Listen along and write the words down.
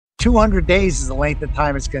200 days is the length of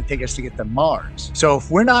time it's going to take us to get to Mars. So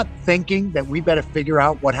if we're not thinking that we better figure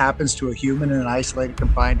out what happens to a human in an isolated,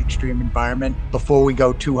 confined, extreme environment before we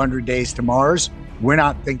go 200 days to Mars, we're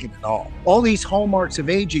not thinking at all. All these hallmarks of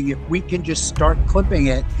aging, if we can just start clipping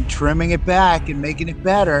it and trimming it back and making it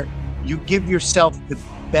better, you give yourself the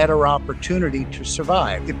better opportunity to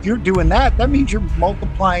survive. If you're doing that, that means you're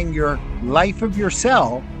multiplying your life of your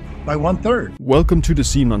cell by 1/3. Welcome to the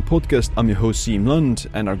Siim podcast. I'm your host Siim Lund,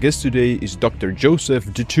 and our guest today is Dr. Joseph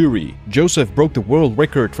Dituri. Joseph broke the world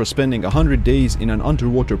record for spending 100 days in an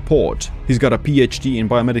underwater pod. He's got a PhD in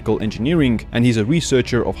biomedical engineering, and he's a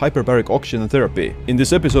researcher of hyperbaric oxygen therapy. In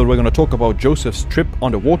this episode, we're going to talk about Joseph's trip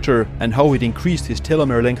underwater and how it increased his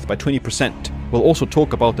telomere length by 20%. We'll also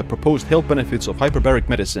talk about the proposed health benefits of hyperbaric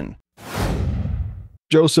medicine.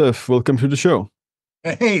 Joseph, welcome to the show.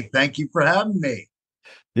 Hey, thank you for having me.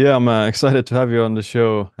 Yeah, I'm excited to have you on the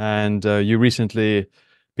show. And you recently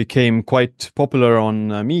became quite popular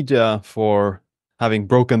on media for having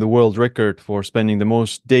broken the world record for spending the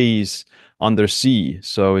most days under sea.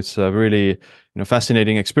 So it's a really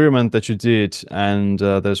fascinating experiment that you did. And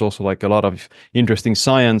there's also like a lot of interesting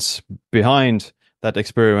science behind that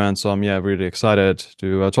experiment. So I'm really excited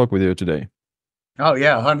to talk with you today. Oh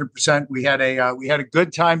yeah, 100%. We had a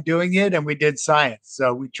good time doing it, and we did science.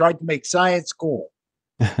 So we tried to make science cool.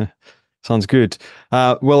 Sounds good.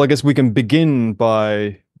 Well, I guess we can begin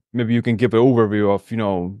by maybe you can give an overview of,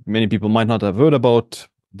 many people might not have heard about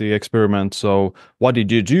the experiment. So what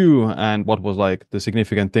did you do and what was like the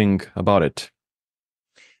significant thing about it?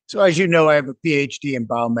 So as you know, I have a PhD in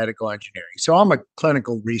biomedical engineering. So I'm a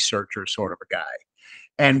clinical researcher sort of a guy.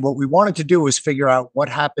 And what we wanted to do was figure out what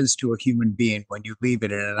happens to a human being when you leave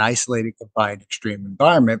it in an isolated, confined, extreme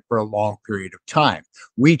environment for a long period of time.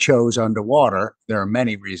 We chose underwater. There are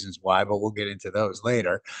many reasons why, but we'll get into those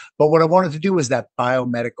later. But what I wanted to do was that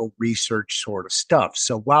biomedical research sort of stuff.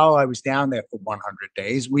 So while I was down there for 100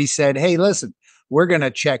 days, we said, hey, listen, we're going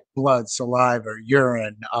to check blood, saliva,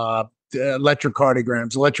 urine,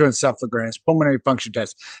 electrocardiograms, electroencephalograms, pulmonary function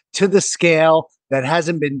tests to the scale that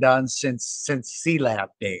hasn't been done since C Lab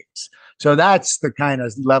days. So that's the kind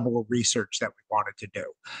of level of research that we wanted to do.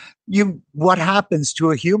 What happens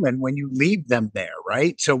to a human when you leave them there,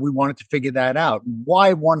 right? So we wanted to figure that out.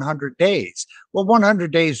 Why 100 days? Well,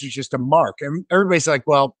 100 days was just a mark. And everybody's like,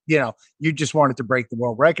 well, you just wanted to break the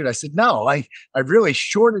world record. I said, no, I really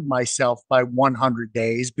shorted myself by 100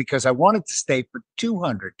 days because I wanted to stay for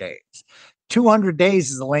 200 days. 200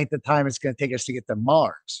 days is the length of time it's going to take us to get to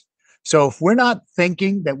Mars. So if we're not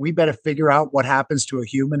thinking that we better figure out what happens to a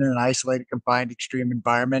human in an isolated, confined, extreme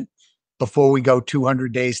environment before we go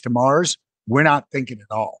 200 days to Mars, we're not thinking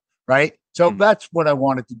at all, right? So that's what I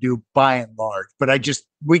wanted to do by and large. But I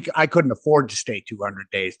couldn't afford to stay 200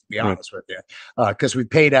 days, to be honest with you, because we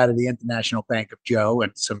paid out of the International Bank of Joe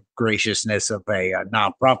and some graciousness of a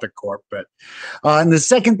nonprofit corp. But and the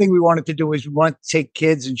second thing we wanted to do is we wanted to take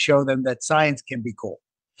kids and show them that science can be cool.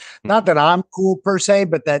 Not that I'm cool per se,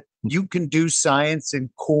 but that you can do science in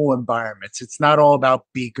cool environments. It's not all about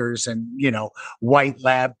beakers and, white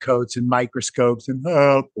lab coats and microscopes and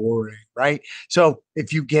boring, right? So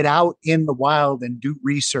if you get out in the wild and do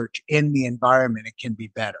research in the environment, it can be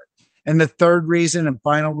better. And the third reason and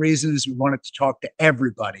final reason is we wanted to talk to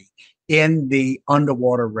everybody in the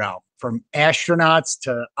underwater realm, from astronauts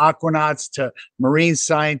to aquanauts to marine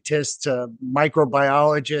scientists to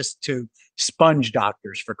microbiologists to sponge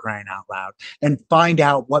doctors, for crying out loud, and find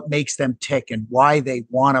out what makes them tick and why they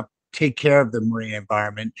want to take care of the marine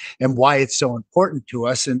environment and why it's so important to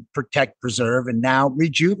us and protect, preserve, and now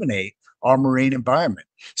rejuvenate our marine environment.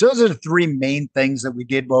 So those are the three main things that we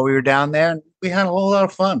did while we were down there, and we had a whole lot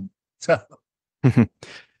of fun. So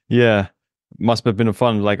yeah, must have been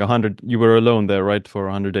fun. Like 100, you were alone there, right, for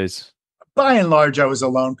 100 days? By and large, I was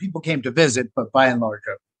alone. People came to visit, but by and large,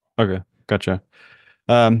 okay, gotcha.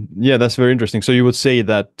 That's very interesting. So you would say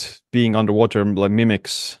that being underwater like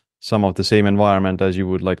mimics some of the same environment as you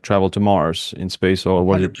would like travel to Mars in space, or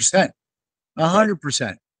what? 100%,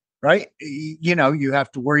 100%, right? You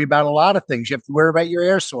have to worry about a lot of things. You have to worry about your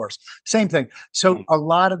air source. Same thing. So a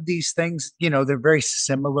lot of these things, they're very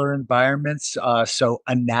similar environments. So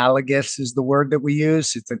analogous is the word that we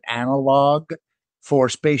use. It's an analog for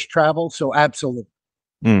space travel. So absolutely.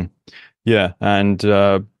 Yeah, and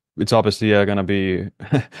it's obviously going to be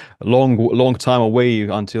a long time away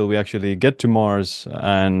until we actually get to Mars,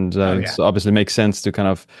 and it obviously makes sense to kind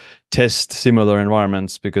of test similar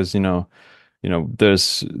environments because it's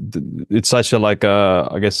such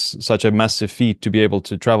such a massive feat to be able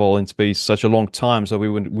to travel in space such a long time. So we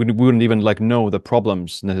wouldn't even like know the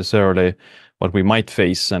problems necessarily what we might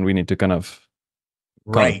face, and we need to kind of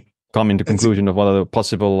come into That's conclusion of what are the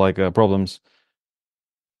possible like problems.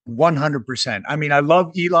 100%. I mean, I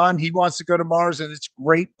love Elon. He wants to go to Mars and it's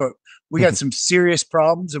great, but we got some serious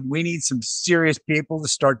problems and we need some serious people to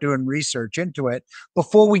start doing research into it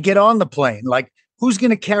before we get on the plane. Like, who's going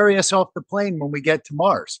to carry us off the plane when we get to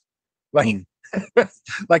Mars? Like,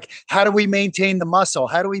 like, how do we maintain the muscle?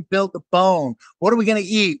 How do we build the bone? What are we going to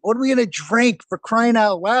eat? What are we going to drink, for crying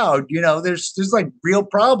out loud? There's like real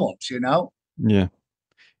problems. Yeah.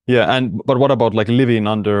 Yeah, but what about like living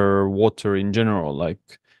underwater in general? Like,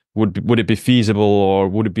 would it be feasible, or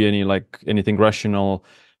would it be anything rational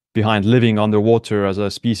behind living underwater as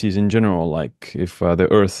a species in general? Like, if the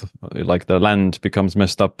Earth, like the land, becomes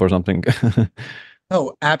messed up or something.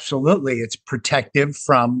 Oh, absolutely. It's protective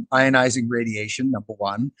from ionizing radiation, number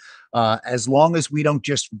one. As long as we don't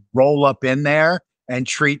just roll up in there and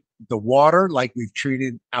treat the water like we've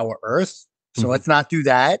treated our Earth. So Mhm. let's not do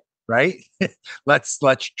that, right? Let's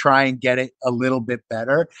try and get it a little bit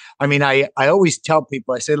better. I mean, I always tell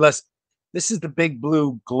people, I say, listen, this is the big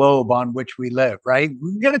blue globe on which we live, right?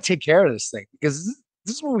 We've got to take care of this thing because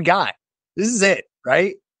this is what we got. This is it,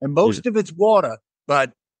 right? And Yeah. most of it's water,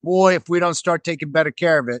 but boy, if we don't start taking better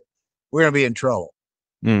care of it, we're gonna be in trouble.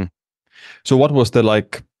 Mm. So what was the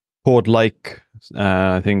like port like?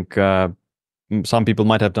 I think some people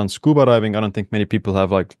might have done scuba diving. I don't think many people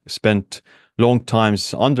have like spent long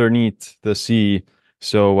times underneath the sea.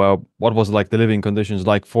 So what was like the living conditions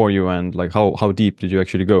like for you, and like how deep did you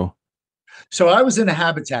actually go? So I was in a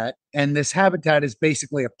habitat, and this habitat is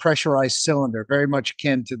basically a pressurized cylinder, very much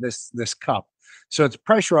akin to this cup. So it's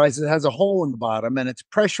pressurized. It has a hole in the bottom, and it's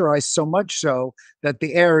pressurized so much so that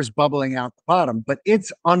the air is bubbling out the bottom, but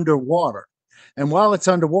it's underwater. And while it's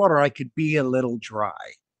underwater, I could be a little dry.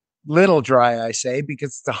 Little dry, I say, because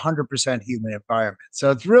it's 100% humid environment.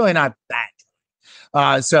 So it's really not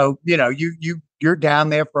that. So you're down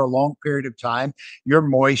there for a long period of time. You're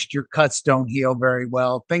moist. Your cuts don't heal very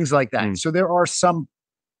well. Things like that. Mm. So there are some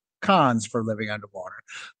cons for living underwater.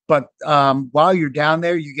 But while you're down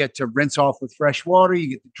there, you get to rinse off with fresh water. You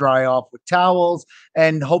get to dry off with towels,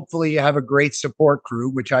 and hopefully you have a great support crew,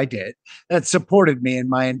 which I did, that supported me in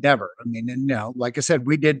my endeavor. I mean, and like I said,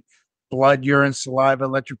 we did blood, urine, saliva,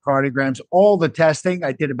 electrocardiograms, all the testing.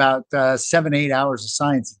 I did about 7, 8 hours of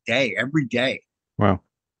science a day, every day. Wow,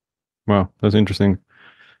 wow, that's interesting.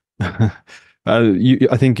 I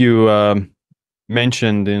think you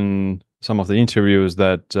mentioned in some of the interviews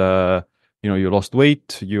that you lost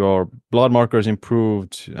weight, your blood markers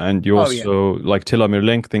improved, and you Oh yeah. also like telomere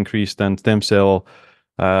length increased and stem cell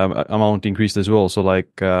amount increased as well. So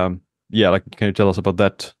like yeah, like can you tell us about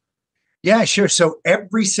that? Yeah, sure. So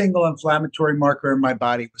every single inflammatory marker in my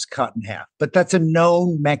body was cut in half, but that's a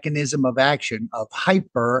known mechanism of action of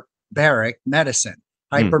hyperbaric medicine.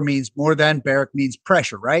 Mm, Hyper means more than, baric means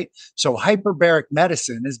pressure, right? So hyperbaric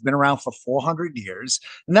medicine has been around for 400 years.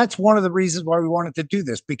 And that's one of the reasons why we wanted to do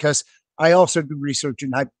this, because I also do research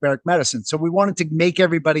in hyperbaric medicine. So we wanted to make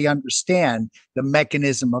everybody understand the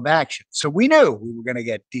mechanism of action. So we knew we were going to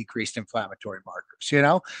get decreased inflammatory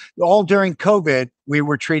markers. All during COVID, we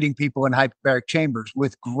were treating people in hyperbaric chambers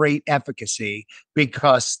with great efficacy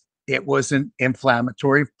because it was an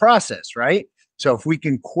inflammatory process, right? So if we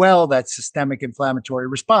can quell that systemic inflammatory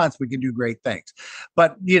response, we can do great things.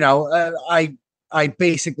 But I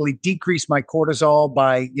basically decreased my cortisol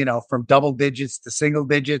by from double digits to single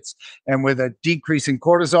digits, and with a decrease in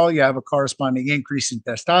cortisol, you have a corresponding increase in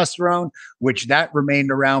testosterone, which that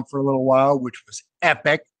remained around for a little while, which was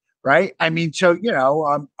epic. Right. I mean, so,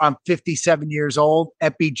 I'm 57 years old.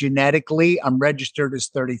 Epigenetically, I'm registered as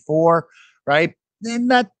 34. Right. And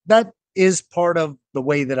that is part of the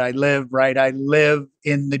way that I live. Right. I live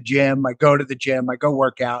in the gym. I go to the gym. I go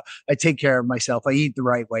work out. I take care of myself. I eat the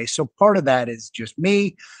right way. So part of that is just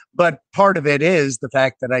me. But part of it is the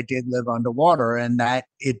fact that I did live underwater, and that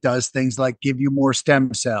it does things like give you more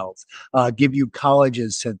stem cells, give you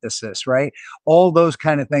collagen synthesis, right? All those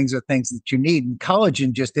kind of things are things that you need. And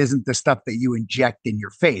collagen just isn't the stuff that you inject in your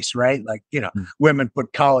face, right? Like, mm, women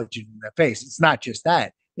put collagen in their face. It's not just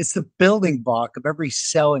that, it's the building block of every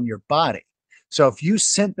cell in your body. So if you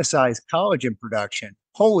synthesize collagen production,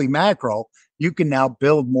 holy mackerel, you can now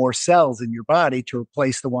build more cells in your body to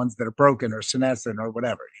replace the ones that are broken or senescent or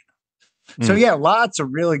whatever. So mm. yeah, lots of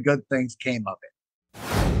really good things came of it.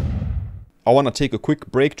 I want to take a quick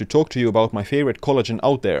break to talk to you about my favorite collagen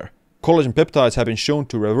out there. Collagen peptides have been shown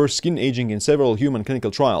to reverse skin aging in several human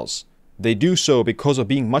clinical trials. They do so because of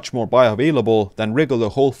being much more bioavailable than regular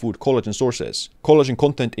whole food collagen sources. Collagen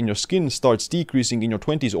content in your skin starts decreasing in your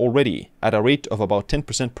 20s already, at a rate of about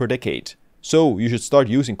 10% per decade. So you should start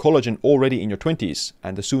using collagen already in your 20s,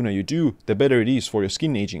 and the sooner you do, the better it is for your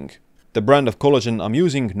skin aging. The brand of collagen I'm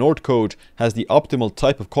using, Nordcode, has the optimal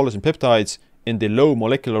type of collagen peptides in the low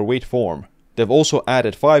molecular weight form. They've also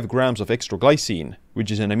added 5 grams of extra glycine,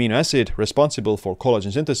 which is an amino acid responsible for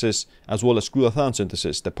collagen synthesis as well as glutathione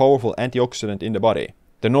synthesis, the powerful antioxidant in the body.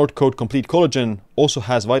 The Nordcode Complete Collagen also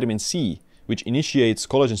has vitamin C, which initiates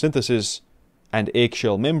collagen synthesis, and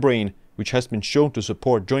eggshell membrane, which has been shown to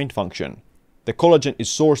support joint function. The collagen is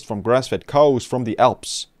sourced from grass-fed cows from the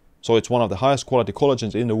Alps, so it's one of the highest quality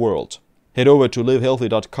collagens in the world. Head over to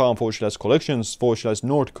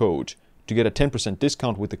livehealthy.com/collections/Nordcode to get a 10%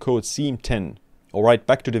 discount with the code Siim10. Alright,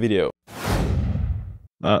 back to the video.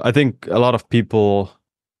 I think a lot of people,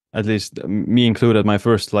 at least me included, my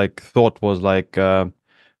first thought was so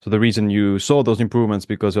the reason you saw those improvements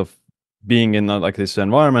because of being in this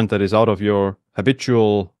environment that is out of your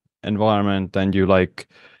habitual environment, and you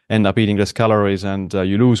end up eating less calories, and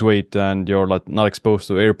you lose weight, and you're not exposed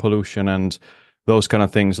to air pollution and those kind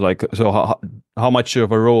of things. So how much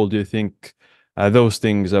of a role do you think those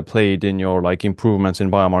things played in your improvements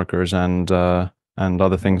in biomarkers and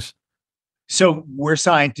other things? So we're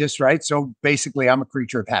scientists, right? So basically, I'm a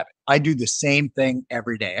creature of habit. I do the same thing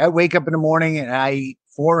every day. I wake up in the morning and I eat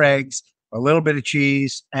 4 eggs, a little bit of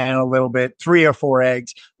cheese, and 3 or 4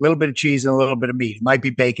 eggs, a little bit of cheese and a little bit of meat. It might be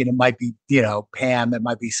bacon, it might be, ham, it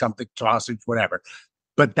might be something, sausage, whatever.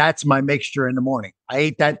 But that's my mixture in the morning. I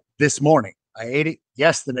ate that this morning. I ate it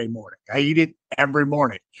yesterday morning. I eat it every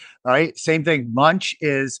morning. All right. Same thing. Lunch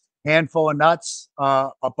is handful of nuts,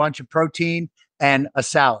 a bunch of protein, and a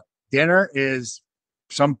salad. Dinner is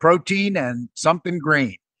some protein and something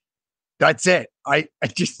green. That's it.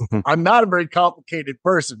 I'm not a very complicated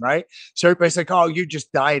person, right? So everybody's like, oh, you're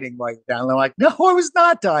just dieting right now. And I'm like, no, I was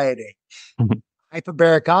not dieting.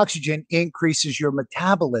 Hyperbaric oxygen increases your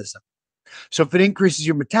metabolism. So if it increases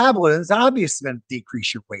your metabolism, it's obviously going to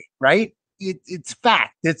decrease your weight, right? It's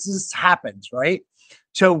fact. This happens, right?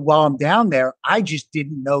 So while I'm down there, I just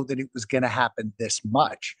didn't know that it was going to happen this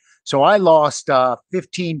much. So I lost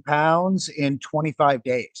 15 pounds in 25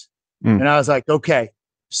 days. And I was like, okay,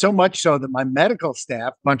 so much so that my medical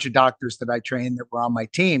staff, bunch of doctors that I trained that were on my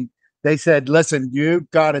team, they said, listen,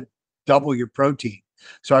 you've got to double your protein.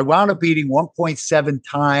 So I wound up eating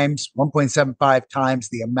 1.75 times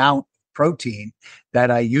the amount of protein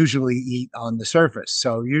that I usually eat on the surface.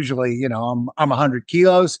 So usually, I'm 100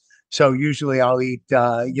 kilos. So usually I'll eat,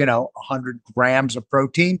 100 grams of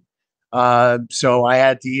protein. So I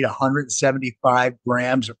had to eat 175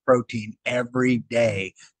 grams of protein every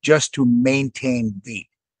day just to maintain weight,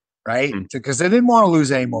 right? Because I didn't want to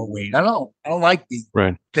lose any more weight. I don't like being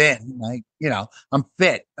thin. I'm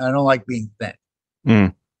fit. I don't like being thin.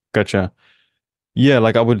 Gotcha. Yeah,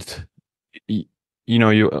 I would,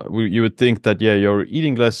 you would think that you're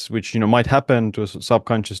eating less, which might happen to a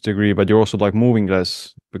subconscious degree, but you're also moving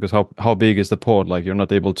less because how big is the pod? You're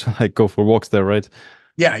not able to go for walks there, right?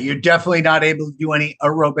 Yeah, you're definitely not able to do any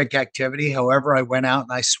aerobic activity. However, I went out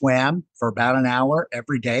and I swam for about an hour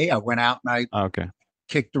every day. I went out and I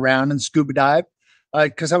kicked around and scuba dive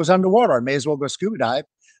because I was underwater. I may as well go scuba dive.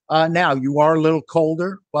 Now, you are a little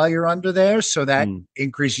colder while you're under there, so that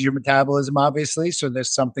increases your metabolism, obviously. So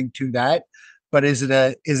there's something to that. But is it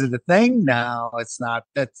a thing? No, it's not.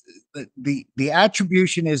 That's the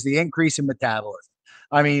attribution is the increase in metabolism.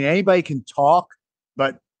 I mean, anybody can talk,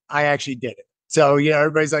 but I actually did it. So,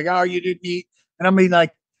 everybody's like, oh, you didn't eat. And I mean,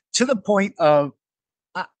 to the point of,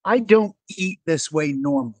 I don't eat this way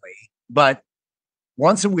normally, but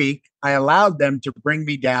once a week, I allowed them to bring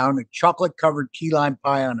me down a chocolate covered key lime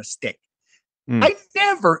pie on a stick. I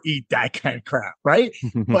never eat that kind of crap, right?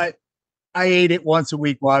 But I ate it once a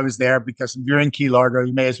week while I was there because if you're in Key Largo,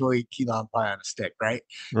 you may as well eat key lime pie on a stick, right?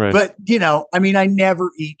 But, I mean, I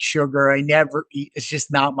never eat sugar. I never eat. It's just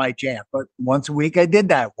not my jam. But once a week, I did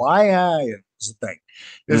that. Why? It was a thing.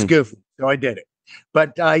 It was goofy. So I did it.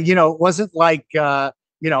 But, it wasn't like, I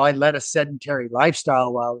led a sedentary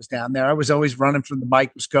lifestyle while I was down there. I was always running from the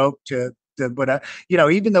microscope but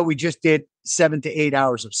even though we just did 7 to 8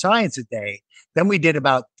 hours of science a day, then we did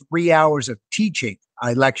about 3 hours of teaching.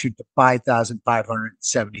 I lectured to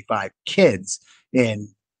 5,575 kids in,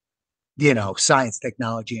 science,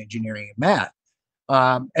 technology, engineering, and math.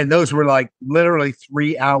 And those were literally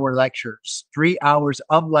 3-hour lectures, 3 hours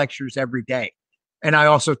of lectures every day. And I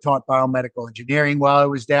also taught biomedical engineering while I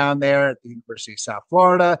was down there at the University of South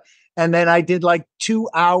Florida. And then I did 2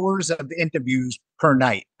 hours of interviews per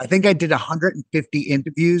night. I think I did 150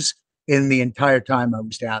 interviews in the entire time I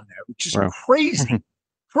was down there, which is crazy,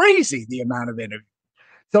 crazy the amount of interviews.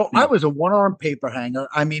 So I was a one-armed paper hanger.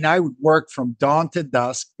 I mean, I would work from dawn to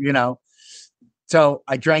dusk, So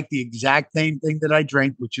I drank the exact same thing that I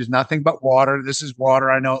drink, which is nothing but water. This is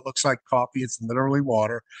water. I know it looks like coffee. It's literally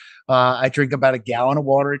water. I drink about a gallon of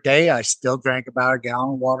water a day. I still drank about a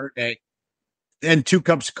gallon of water a day and 2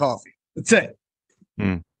 cups of coffee. That's it.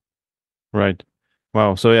 Mm, right.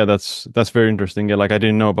 Wow. So yeah, that's very interesting. Yeah, like I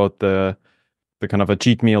didn't know about the kind of a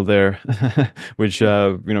cheat meal there, which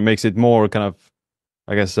makes it more kind of,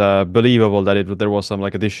 I guess, believable that there was some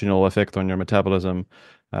like additional effect on your metabolism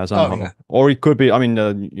Oh, somehow. yeah. Or it could be, I mean,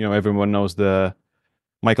 everyone knows the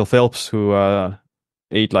Michael Phelps who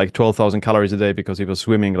ate like 12,000 calories a day because he was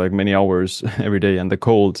swimming like many hours every day, and the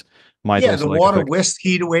cold might Yeah, also the like water affect. whisks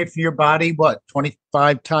heat away from your body, what,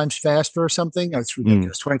 25 times faster or something? That's Mm,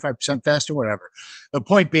 ridiculous. 25% faster, whatever. The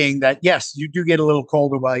point being that, yes, you do get a little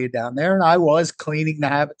colder while you're down there. And I was cleaning the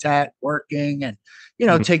habitat, working and,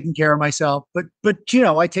 mhm. taking care of myself. But,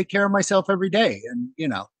 I take care of myself every day. And,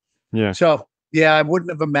 Yeah. so yeah, I wouldn't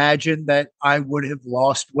have imagined that I would have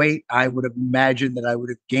lost weight. I would have imagined that I would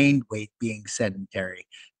have gained weight being sedentary,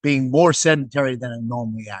 being more sedentary than I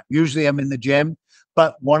normally am. Usually I'm in the gym,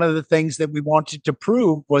 but one of the things that we wanted to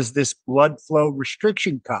prove was this blood flow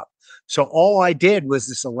restriction cup. So all I did was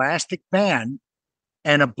this elastic band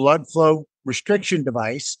and a blood flow restriction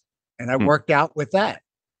device, and I Mm, worked out with that.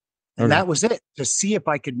 And okay. that was it, to see if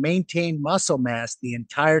I could maintain muscle mass the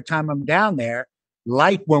entire time I'm down there,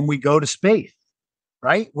 like when we go to space,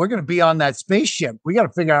 right? We're going to be on that spaceship. We got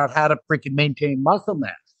to figure out how to freaking maintain muscle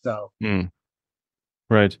mass. So, Mm,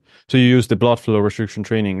 right. So you use the blood flow restriction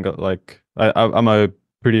training. Like I'm a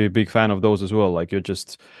pretty big fan of those as well. Like you're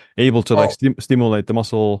just able to like oh, stimulate the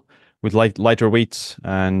muscle with lighter weights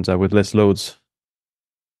and with less loads.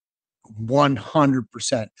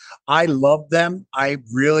 100%. I love them. I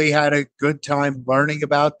really had a good time learning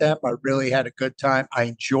about them. I really had a good time. I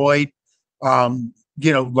enjoyed,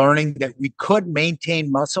 learning that we could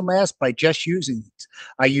maintain muscle mass by just using these.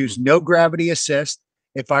 I use no gravity assist.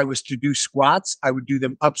 If I was to do squats, I would do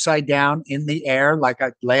them upside down in the air, like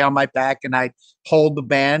I'd lay on my back and I'd hold the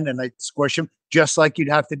band and I'd squish them, just like you'd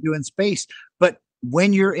have to do in space. But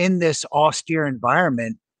when you're in this austere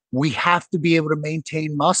environment, we have to be able to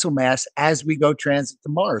maintain muscle mass as we go transit to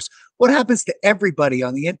Mars. What happens to everybody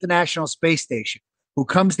on the International Space Station who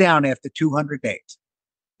comes down after 200 days?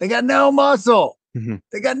 They got no muscle. Mhm.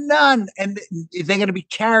 They got none. And they're going to be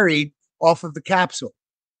carried off of the capsule.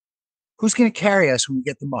 Who's going to carry us when we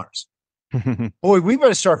get to Mars? Boy, we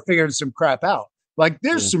better start figuring some crap out. Like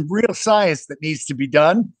there's Yeah. some real science that needs to be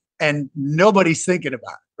done and nobody's thinking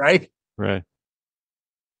about it, right? Right.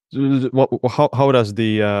 How does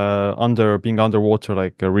the under being underwater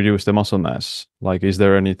like reduce the muscle mass? Like, is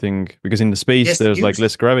there anything because in the space there's like Disuse.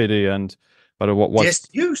 less gravity and but what's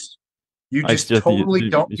Disuse. You it's just just totally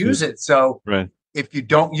don't it's use used it. So right? if you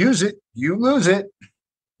don't use it, you lose it,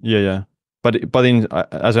 Yeah, yeah. But in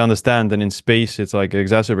as I understand, then in space it's like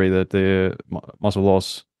exacerbated the muscle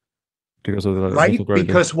loss because of the right? muscle gravity.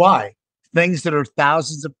 Because why? Things that are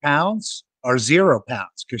thousands of pounds are 0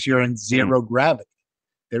 pounds because you're in Mm. zero gravity.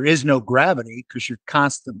 There is no gravity because you're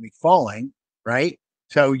constantly falling, right?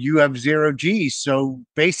 So you have zero G. So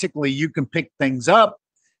basically, you can pick things up.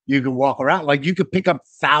 You can walk around like you could pick up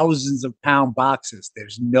thousands of pound boxes.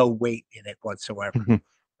 There's no weight in it whatsoever,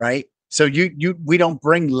 right? So we don't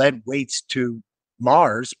bring lead weights to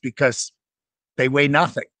Mars because they weigh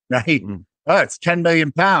nothing, right? Mm. Oh, it's 10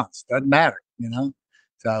 million pounds. Doesn't matter.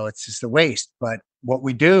 So it's just a waste. But what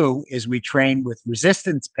we do is we train with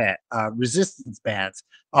resistance bands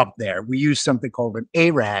up there. We use something called an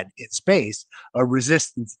ARAD in space, a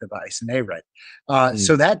resistance device, an ARAD. Mm.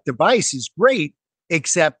 So that device is great,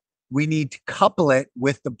 except we need to couple it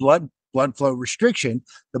with the blood flow restriction.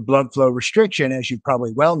 The blood flow restriction, as you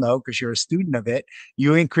probably well know, because you're a student of it,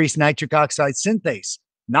 you increase nitric oxide synthase.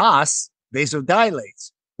 NOS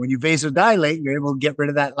vasodilates. When you vasodilate, you're able to get rid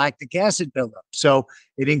of that lactic acid buildup. So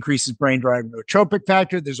it increases brain derived neurotrophic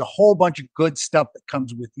factor. There's a whole bunch of good stuff that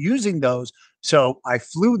comes with using those. So I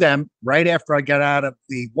flew them right after I got out of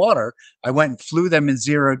the water. I went and flew them in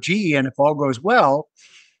 0G. And if all goes well,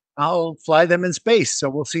 I'll fly them in space. So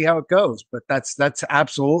we'll see how it goes. But that's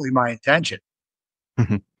absolutely my intention.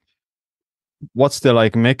 What's the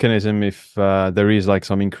like mechanism if there is like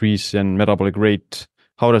some increase in metabolic rate?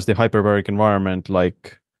 How does the hyperbaric environment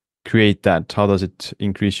like create that? How does it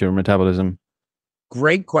increase your metabolism?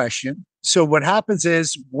 Great question. So what happens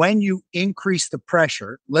is when you increase the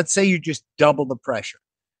pressure, let's say you just double the pressure,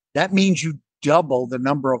 that means you double the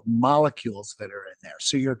number of molecules that are in there.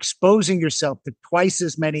 So you're exposing yourself to twice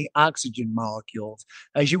as many oxygen molecules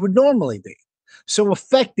as you would normally be. So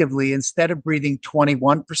effectively, instead of breathing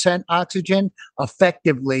 21% oxygen,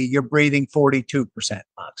 effectively you're breathing 42%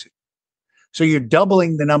 oxygen. So you're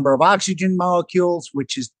doubling the number of oxygen molecules,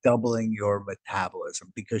 which is doubling your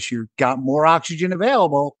metabolism because you've got more oxygen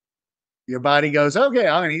available. Your body goes, okay,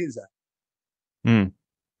 I'm going to use that. Mm.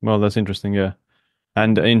 Well, that's interesting. Yeah.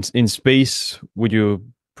 And in space, would you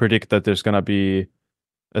predict that there's gonna be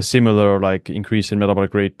a similar like increase in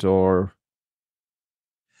metabolic rate or?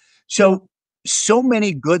 So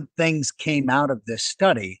many good things came out of this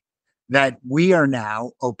study that we are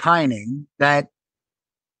now opining that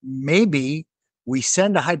maybe we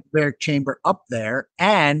send a hyperbaric chamber up there,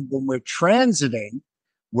 and when we're transiting,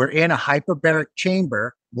 we're in a hyperbaric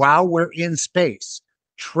chamber while we're in space,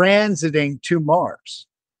 transiting to Mars.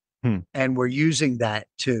 Hmm. And we're using that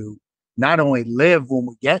to not only live when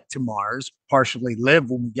we get to Mars, partially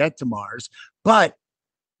live when we get to Mars, but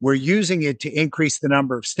we're using it to increase the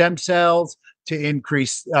number of stem cells, to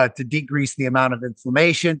decrease the amount of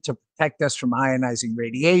inflammation, to protect us from ionizing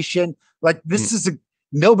radiation. Like this Hmm. is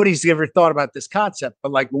nobody's ever thought about this concept,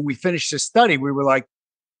 but like when we finished this study, we were like,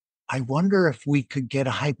 I wonder if we could get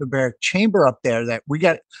a hyperbaric chamber up there that we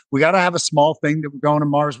got to have a small thing that we're going to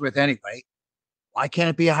Mars with anyway. Why can't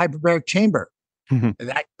it be a hyperbaric chamber?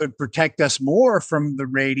 That could protect us more from the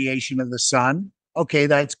radiation of the sun. Okay,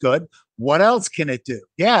 that's good. What else can it do?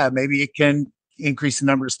 Yeah, maybe it can increase the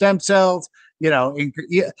number of stem cells. Yeah,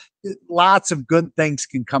 lots of good things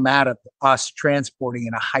can come out of us transporting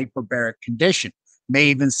in a hyperbaric condition. May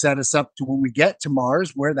even set us up to when we get to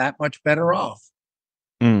Mars, we're that much better off.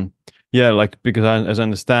 Mm. Yeah, like because as I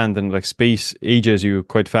understand, then like space ages you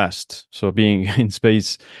quite fast. So being in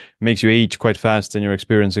space makes you age quite fast, and you're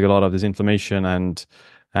experiencing a lot of this inflammation and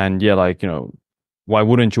yeah, like why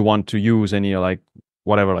wouldn't you want to use any like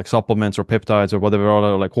whatever like supplements or peptides or whatever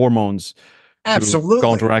other like hormones to Absolutely.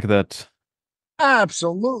 counteract that?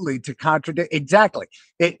 Absolutely, to contradict exactly.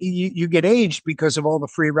 You get aged because of all the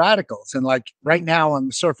free radicals, and like right now on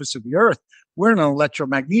the surface of the Earth, we're in an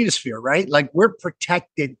electromagnetosphere, right? Like we're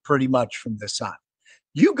protected pretty much from the sun.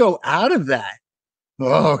 You go out of that,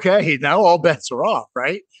 oh, okay, now all bets are off,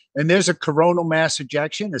 right? And there's a coronal mass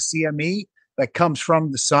ejection, a CME, that comes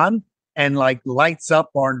from the sun and like lights up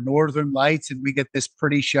our northern lights, and we get this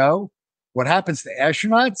pretty show. What happens to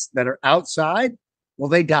astronauts that are outside? Well,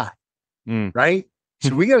 they die, Mm. right?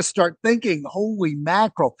 So we got to start thinking, holy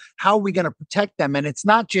mackerel, how are we going to protect them? And it's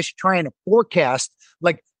not just trying to forecast,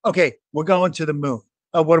 like, okay, we're going to the moon.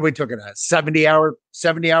 Oh, what are we talking about?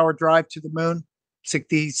 70-hour drive to the moon,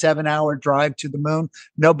 67-hour drive to the moon.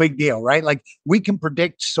 No big deal, right? Like we can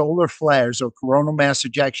predict solar flares or coronal mass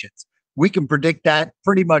ejections. We can predict that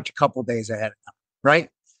pretty much a couple days ahead of time, right?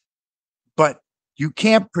 But you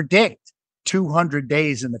can't predict 200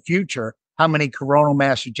 days in the future how many coronal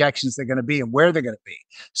mass ejections they're going to be and where they're going to be.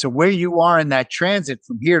 So where you are in that transit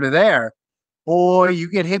from here to there, or you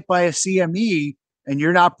get hit by a CME and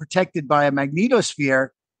you're not protected by a magnetosphere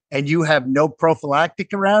and you have no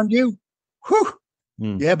prophylactic around you, whew,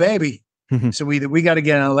 Mm. yeah, baby. So either we got to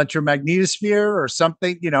get an electromagnetosphere or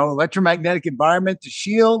something, electromagnetic environment to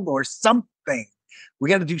shield or something. We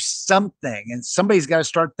got to do something, and somebody's got to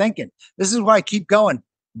start thinking. This is why I keep going.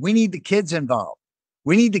 We need the kids involved.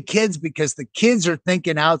 We need the kids because the kids are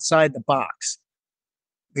thinking outside the box.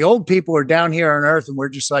 The old people are down here on earth and we're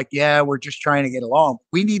just like, yeah, we're just trying to get along.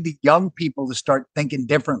 We need the young people to start thinking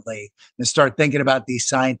differently and start thinking about these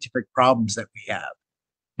scientific problems that we have.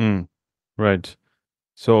 Mm. Right.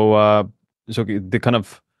 So so the kind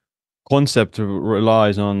of concept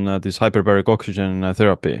relies on this hyperbaric oxygen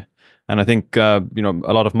therapy. And I think a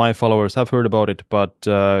lot of my followers have heard about it, but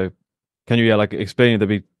can you like explain it a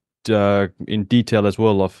bit in detail as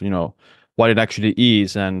well of what it actually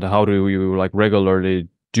is and how do you like regularly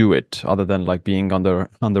do it other than like being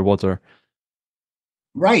underwater?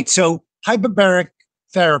 Right. So hyperbaric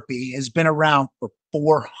therapy has been around for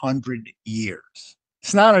 400 years.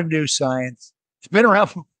 It's not a new science. It's been around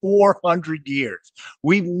for 400 years.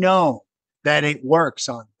 We've known that it works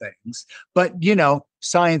on things, but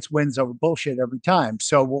science wins over bullshit every time.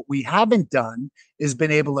 So what we haven't done is been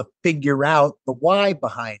able to figure out the why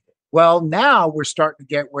behind it. Well, now we're starting to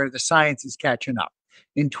get where the science is catching up.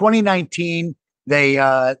 In 2019, they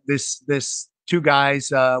this two guys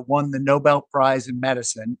won the Nobel Prize in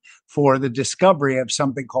medicine for the discovery of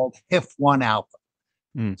something called HIF1 alpha.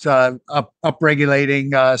 Mm. It's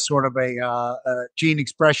upregulating sort of a gene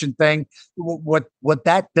expression thing. What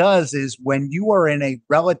that does is when you are in a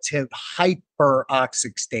relative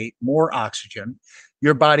hyperoxic state, more oxygen,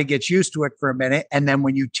 your body gets used to it for a minute, and then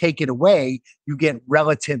when you take it away, you get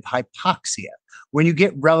relative hypoxia. When you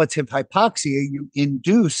get relative hypoxia, you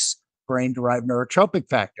induce brain-derived neurotropic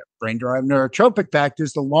factor. Brain-derived neurotropic factor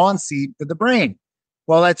is the lawn seed for the brain.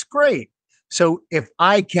 Well, that's great. So if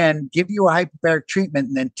I can give you a hyperbaric treatment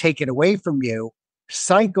and then take it away from you,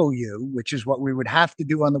 cycle you, which is what we would have to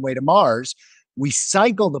do on the way to Mars, we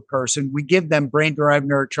cycle the person, we give them brain derived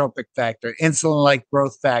neurotrophic factor, insulin like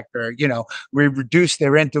growth factor, we reduce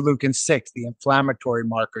their interleukin 6, the inflammatory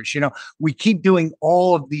markers, we keep doing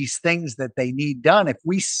all of these things that they need done. If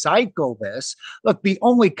we cycle this, look, the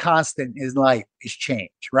only constant in life is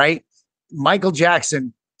change, right? Michael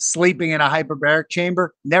Jackson sleeping in a hyperbaric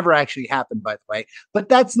chamber never actually happened, by the way, but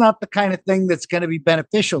that's not the kind of thing that's going to be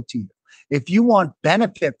beneficial to you. If you want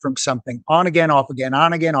benefit from something, on again, off again,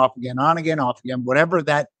 on again, off again, on again, off again, whatever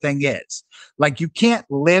that thing is, like you can't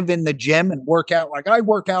live in the gym and work out like I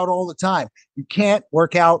work out all the time. You can't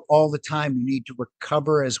work out all the time. You need to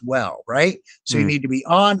recover as well, right? So you need to be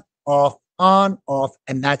on, off,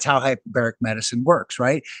 and that's how hyperbaric medicine works,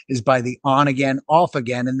 right? Is by the on again, off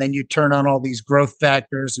again, and then you turn on all these growth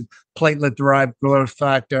factors and platelet-derived growth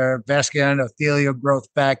factor, vascular endothelial growth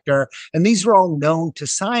factor, and these are all known to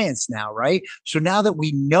science now, right? So now that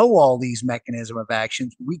we know all these mechanism of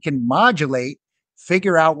actions, we can modulate,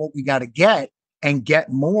 figure out what we got to get, and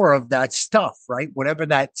get more of that stuff, right? Whatever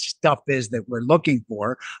that stuff is that we're looking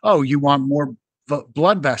for. Oh, you want more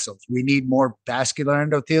blood vessels. We need more vascular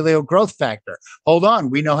endothelial growth factor. Hold on,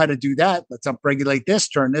 we know how to do that. Let's upregulate this,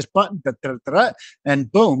 turn this button,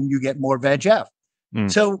 and boom, you get more VEGF.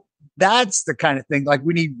 So that's the kind of thing. Like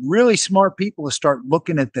we need really smart people to start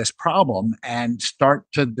looking at this problem and start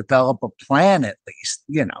to develop a plan, at least,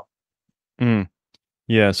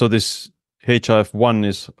 Yeah. So this HIF1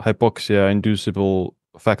 is hypoxia inducible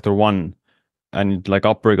factor 1, and it like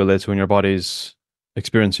upregulates when your body's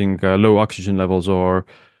experiencing low oxygen levels or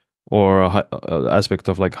aspect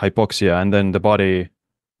of like hypoxia, and then the body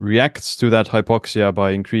reacts to that hypoxia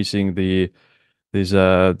by increasing these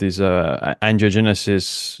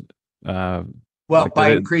angiogenesis. Like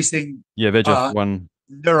by increasing VEGF1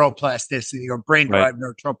 neuroplasticity or brain derived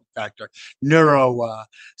neurotrophic factor,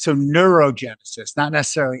 so neurogenesis, not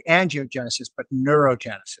necessarily angiogenesis, but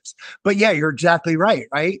neurogenesis. But yeah, you're exactly right.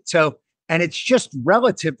 So. And it's just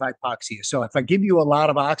relative hypoxia. So if I give you a lot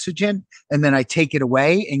of oxygen and then I take it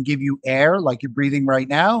away and give you air like you're breathing right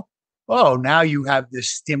now, now you have this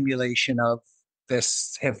stimulation of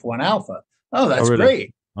this HIF1 alpha. Oh, that's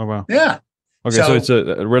great. Oh, wow. Yeah. Okay, so it's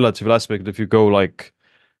a relative aspect. If you go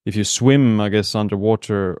if you swim, I guess,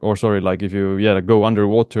 underwater, or sorry, like if you go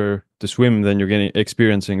underwater to swim, then you're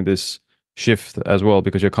experiencing this shift as well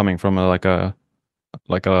because you're coming from a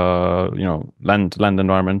land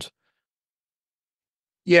environment.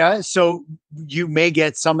 Yeah, so you may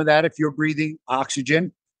get some of that if you're breathing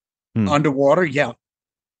oxygen underwater. Yeah.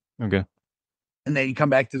 Okay. And then you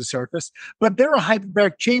come back to the surface. But there are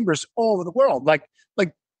hyperbaric chambers all over the world. Like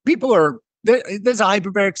people are there's a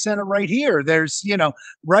hyperbaric center right here. There's,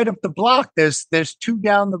 right up the block. There's two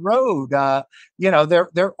down the road.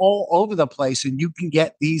 They're all over the place, and you can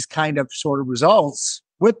get these kind of sort of results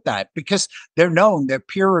with that because they're known, they're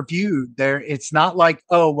peer reviewed. It's not like,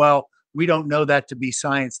 oh, well, we don't know that to be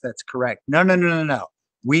science that's correct. No.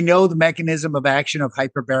 We know the mechanism of action of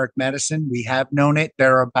hyperbaric medicine. We have known it.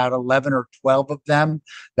 There are about 11 or 12 of them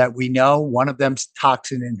that we know. One of them is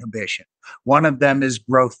toxin inhibition. One of them is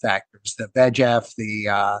growth factors, the VEGF, the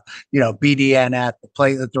BDNF, the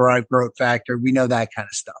platelet-derived growth factor. We know that kind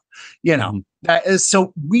of stuff. That is,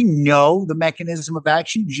 so we know the mechanism of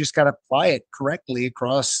action. You just got to apply it correctly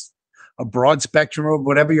across a broad spectrum of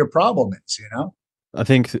whatever your problem is. I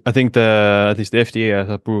think at least the FDA has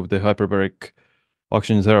approved the hyperbaric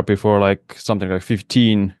oxygen therapy for like something like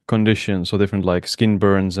 15 conditions, so different like skin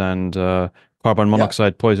burns and carbon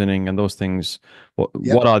monoxide poisoning and those things.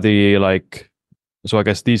 What are the so I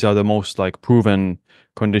guess these are the most like proven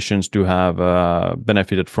conditions to have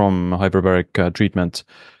benefited from hyperbaric treatment.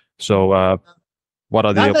 So what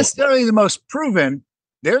are not necessarily the most proven?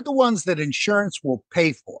 They're the ones that insurance will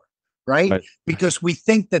pay for. Right? Because we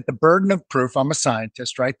think that the burden of proof, I'm a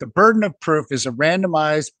scientist, right? The burden of proof is a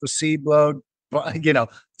randomized, placebo,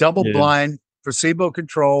 double-blind,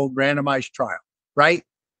 placebo-controlled, randomized trial, right?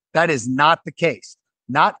 That is not the case.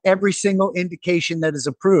 Not every single indication that is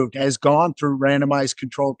approved has gone through randomized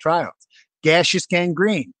controlled trials. Gaseous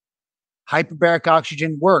gangrene, hyperbaric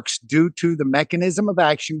oxygen works due to the mechanism of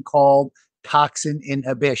action called toxin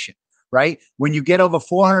inhibition. Right? When you get over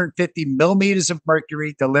 450 millimeters of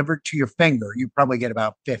mercury delivered to your finger, you probably get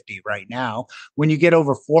about 50 right now. When you get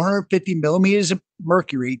over 450 millimeters of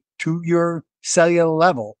mercury to your cellular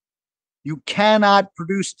level, you cannot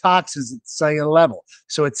produce toxins at the cellular level.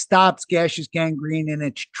 So it stops gaseous gangrene in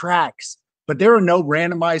its tracks. But there are no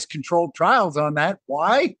randomized controlled trials on that.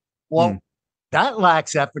 Why? Well, that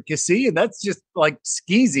lacks efficacy. And that's just like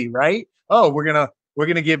skeezy, right? oh, we're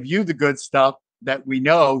gonna give you the good stuff that we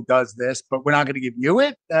know does this, but we're not going to give you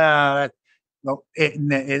it. No,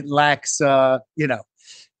 it lacks,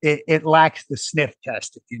 it lacks the sniff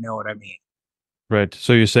test, if you know what I mean. Right.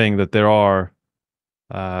 So you're saying that there are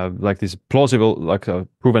like these plausible, like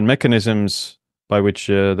proven mechanisms by which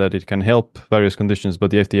that it can help various conditions, but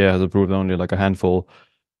the FDA has approved only like a handful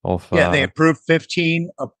of. Yeah, they approved 15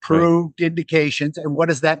 Right. approved indications. And what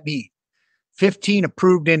does that mean? 15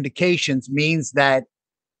 approved indications means that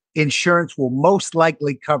insurance will most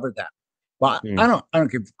likely cover them. Well, Mm. I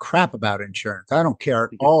don't give a crap about insurance. I don't care at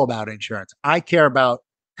all about insurance. I care about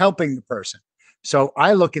helping the person. So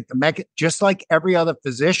I look at just like every other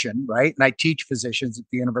physician, right? And I teach physicians at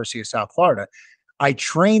the University of South Florida. I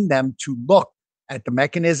train them to look at the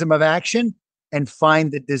mechanism of action and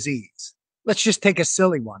find the disease. Let's just take a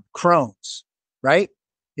silly one, Crohn's, right?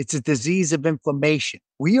 It's a disease of inflammation.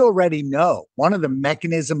 We already know one of the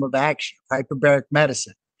mechanism of action of hyperbaric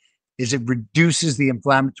medicine is it reduces the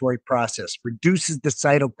inflammatory process, reduces the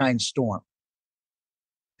cytokine storm.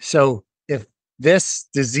 So if this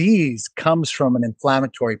disease comes from an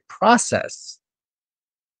inflammatory process,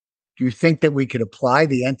 do you think that we could apply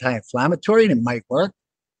the anti-inflammatory and it might work?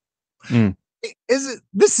 Mm.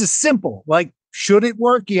 This is simple. Like, should it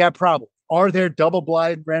work? Yeah, probably. Are there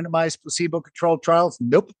double-blind, randomized, placebo-controlled trials?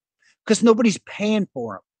 Nope, because nobody's paying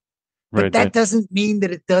for them. But Right. that Right. doesn't mean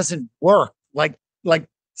that it doesn't work. Like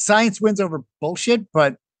science wins over bullshit,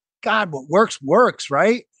 but God, what works,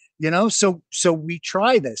 right? So we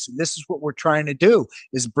try this, and this is what we're trying to do: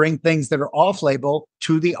 is bring things that are off-label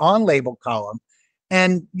to the on-label column.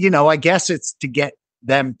 And I guess it's to get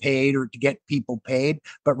them paid or to get people paid,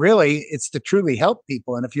 but really it's to truly help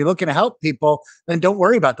people. And if you're looking to help people, then don't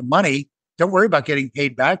worry about the money. Don't worry about getting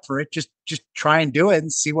paid back for it. Just try and do it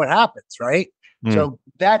and see what happens, right? Mm. So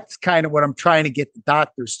that's kind of what I'm trying to get the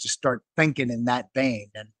doctors to start thinking in that vein.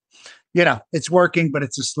 And it's working, but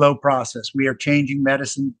it's a slow process. We are changing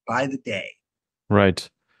medicine by the day. Right.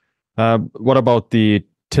 What about the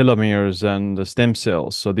telomeres and the stem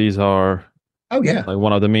cells? So these are Oh yeah, like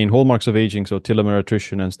one of the main hallmarks of aging. So telomere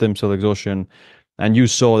attrition and stem cell exhaustion. And you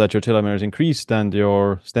saw that your telomeres increased and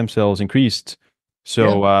your stem cells increased. yeah.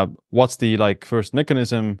 So what's the like first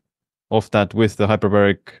mechanism of that with the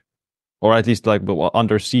hyperbaric, or at least like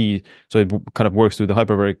under C? So it kind of works through the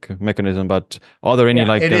hyperbaric mechanism. But are there any Yeah,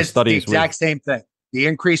 like it is the studies with? exact same thing. The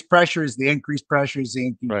increased pressure is the increased pressure is the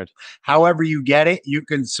increased. Right. However you get it, you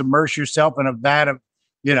can submerge yourself in a vat of,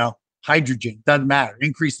 hydrogen. Doesn't matter.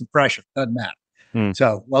 Increase the pressure. Doesn't matter. Hmm.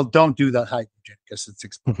 So, well, don't do the hydrogen because it's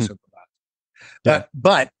explosive. Yeah.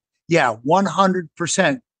 But yeah,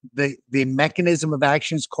 100%. The mechanism of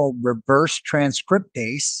action is called reverse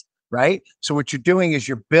transcriptase, right? So what you're doing is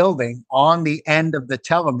you're building on the end of the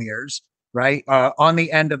telomeres, right? On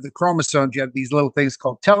the end of the chromosomes, you have these little things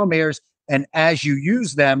called telomeres, and as you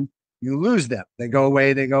use them, you lose them. They go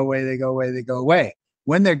away, they go away, they go away, they go away.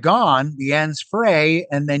 When they're gone, the ends fray,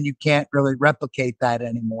 and then you can't really replicate that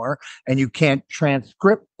anymore, and you can't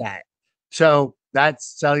transcript that. So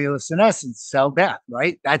that's cellular senescence, cell death,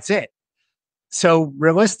 right? That's it. So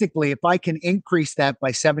realistically, if I can increase that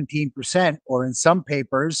by 17%, or in some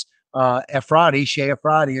papers, Shea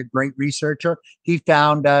Efrati, a great researcher, he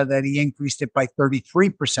found that he increased it by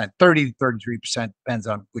 33%, 30 to 33%, depends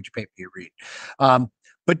on which paper you read.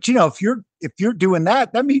 But if you're doing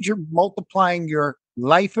that, that means you're multiplying your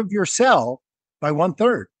life of your cell by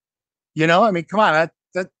 1/3. I mean, come on,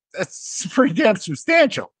 that's pretty damn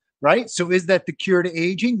substantial, right? So is that the cure to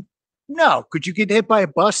aging? No. Could you get hit by a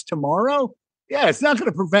bus tomorrow? Yeah, it's not going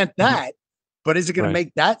to prevent that, but is it going to Right.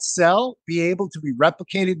 make that cell be able to be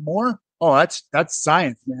replicated more? Oh, that's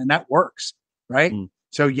science, man. That works, right? Mm.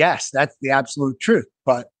 So yes, that's the absolute truth.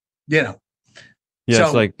 But Yeah, it's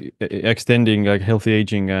so like extending like healthy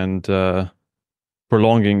aging and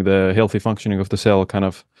prolonging the healthy functioning of the cell kind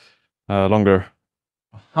of longer.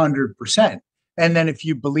 100%. And then if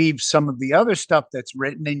you believe some of the other stuff that's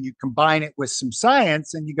written and you combine it with some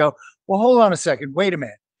science and you go, well, hold on a second, wait a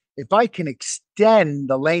minute. If I can extend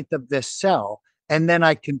the length of this cell and then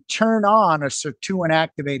I can turn on a sirtuin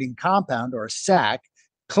activating compound or a SAC,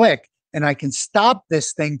 click, and I can stop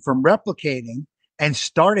this thing from replicating and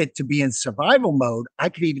start it to be in survival mode, I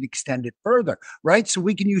could even extend it further, right? So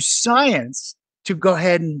we can use science to go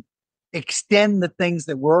ahead and extend the things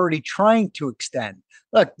that we're already trying to extend.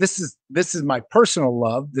 Look, this is my personal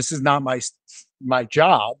love. This is not my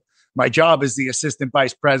job. My job as the assistant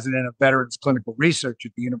vice president of veterans clinical research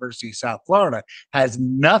at the University of South Florida has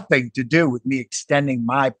nothing to do with me extending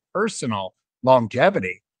my personal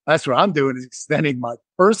longevity. That's what I'm doing, is extending my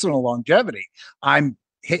personal longevity. I'm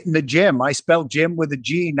hitting the gym. I spell gym with a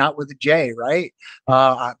G, not with a J, right?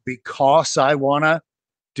 Because I want to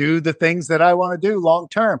do the things that I want to do long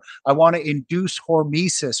term. I want to induce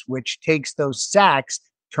hormesis, which takes those sacs,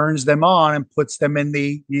 turns them on, and puts them in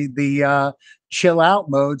the chill out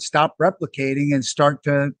mode, stop replicating, and start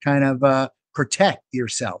to kind of protect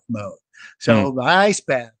yourself mode. Mm, So the ice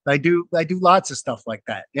bath, I do lots of stuff like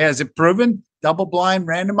that. Yeah, is it proven? Double blind,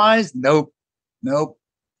 randomized? Nope, nope.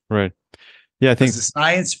 right. Yeah, I Does think. the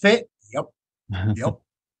science fit? Yep, yep.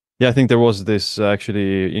 Yeah, I think there was this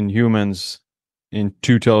actually in humans in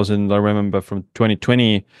 2000. I remember from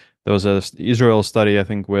 2020, there was a Israel study, I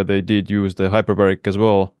think, where they did use the hyperbaric as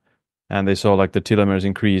well, and they saw like the telomeres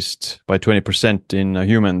increased by 20% in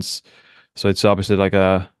humans. So it's obviously like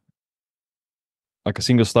a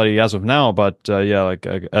single study as of now, but yeah, like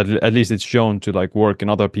at least it's shown to like work in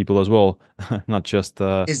other people as well, not just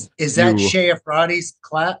Is that you. Shea Efrati's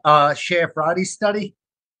study?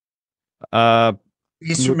 Uh,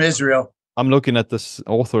 He's I'm from Israel. I'm looking at the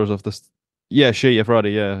authors of this. Yeah, Shay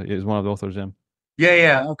Efradi. Yeah, is one of the authors. Yeah. Yeah,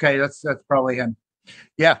 yeah. Okay, that's probably him.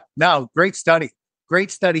 Yeah, no, great study.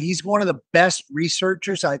 Great study. He's one of the best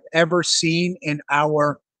researchers I've ever seen in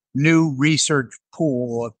our new research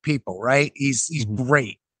pool of people, right? He's Mhm.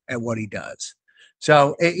 great at what he does.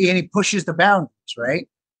 So and he pushes the boundaries, right?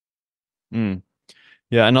 Mm.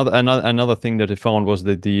 Yeah, another thing that they found was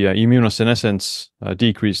that the immunosenescence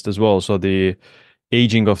decreased as well. So the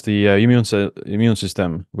aging of the immune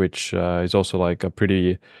system, which is also like a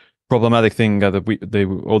pretty problematic thing that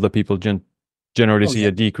older people generally Oh see yeah.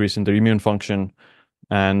 a decrease in their immune function.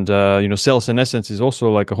 And cell senescence is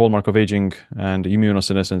also like a hallmark of aging, and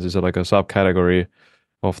immunosenescence is like a subcategory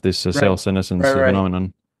of this Right. cell senescence Right, right.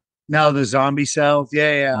 phenomenon. Now the zombie cells.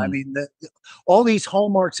 Yeah, yeah. I Mm. mean, all these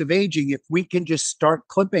hallmarks of aging, if we can just start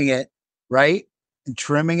clipping it, right, and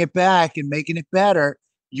trimming it back and making it better,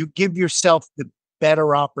 you give yourself the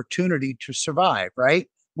better opportunity to survive, right?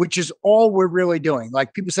 Which is all we're really doing.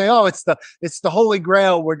 Like people say, oh, it's the holy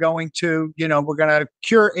grail. We're going to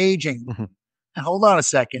cure aging. Hold on a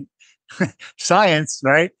second. Science,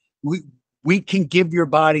 right? We can give your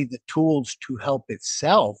body the tools to help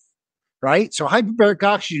itself, right? So hyperbaric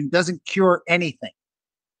oxygen doesn't cure anything,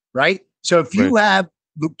 right? So if Right. you have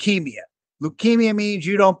leukemia, leukemia means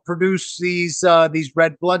you don't produce these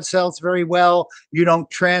red blood cells very well. You don't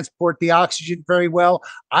transport the oxygen very well.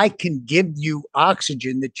 I can give you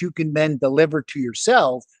oxygen that you can then deliver to your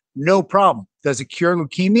cells, no problem. Does it cure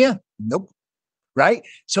leukemia? Nope. Right?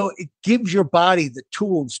 So it gives your body the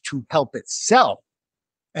tools to help itself.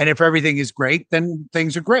 And if everything is great, then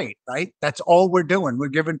things are great, right? That's all we're doing. We're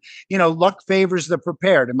giving, luck favors the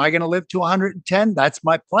prepared. Am I going to live to 110? That's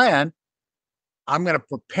my plan. I'm going to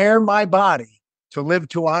prepare my body to live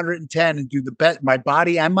to 110 and do the best, my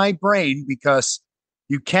body and my brain, because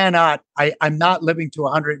you cannot, I'm not living to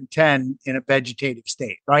 110 in a vegetative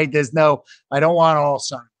state, right? I don't want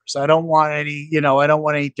Alzheimer's. I don't want I don't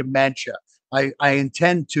want any dementia. I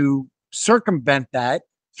intend to circumvent that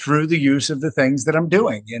through the use of the things that I'm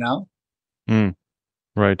doing. Mm.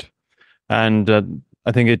 Right. And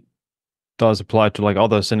I think it does apply to like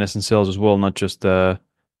other senescent cells as well, not just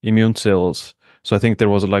immune cells. So I think there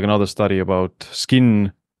was like another study about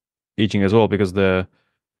skin aging as well, because the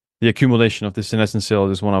accumulation of the senescent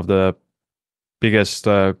cells is one of the biggest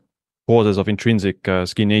causes of intrinsic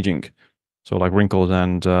skin aging. So like wrinkles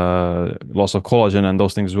and loss of collagen and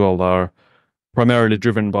those things as well are primarily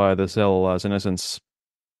driven by the cell senescence.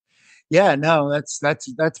 Yeah, no, that's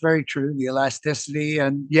very true. The elasticity,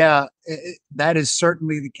 and yeah, that is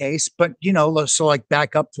certainly the case. But so like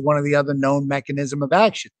back up to one of the other known mechanism of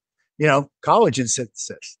action, collagen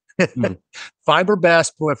synthesis, Mm.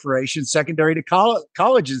 fibroblast proliferation, secondary to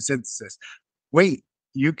collagen synthesis. Wait,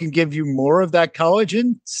 you can give you more of that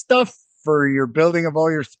collagen stuff for your building of all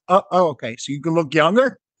your. Okay, so you can look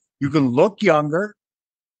younger. You can look younger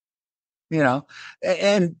you know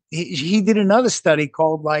and he did another study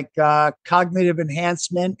called like cognitive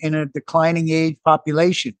enhancement in a declining age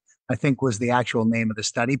population, I think was the actual name of the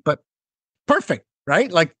study. But perfect, right?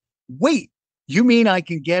 Like, wait, you mean I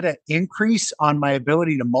can get an increase on my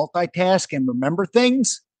ability to multitask and remember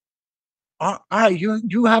things?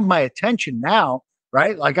 You have my attention now,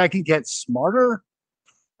 right? Like I can get smarter.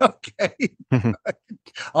 Okay,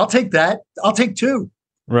 I'll take that. I'll take two.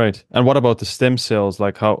 Right. And what about the stem cells?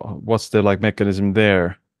 Like what's the like mechanism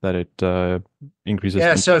there that it increases Yeah,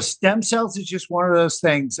 them? so stem cells is just one of those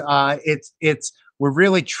things. It's we're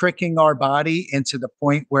really tricking our body into the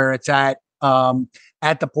point where it's at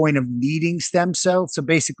the point of needing stem cells. So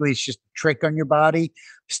basically, it's just a trick on your body.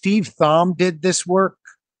 Steve Thom did this work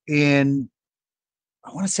in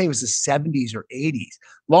I want to say it was the 70s or 80s,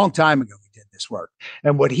 long time ago. We did this work.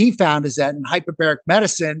 And what he found is that in hyperbaric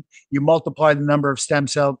medicine, you multiply the number of stem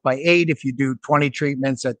cells by 8 if you do 20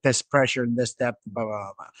 treatments at this pressure and this depth, blah,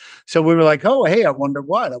 blah, blah. So we were like, oh, hey, I wonder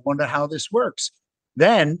how this works.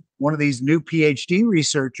 Then one of these new PhD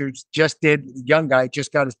researchers young guy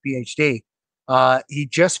just got his PhD. He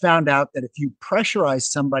just found out that if you pressurize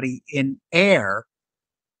somebody in air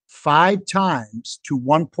 5 times to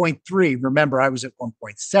 1.3, remember I was at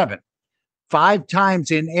 1.7, 5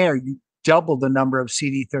 times in air, you double the number of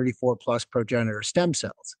CD34 plus progenitor stem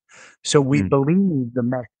cells. So we believe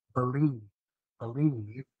believe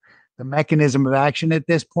the mechanism of action at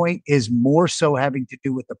this point is more so having to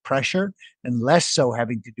do with the pressure and less so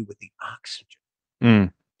having to do with the oxygen.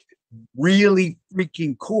 Mm. Really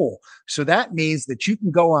freaking cool. So that means that you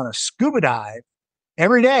can go on a scuba dive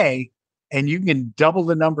every day and you can double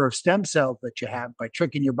the number of stem cells that you have by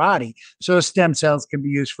tricking your body. So stem cells can be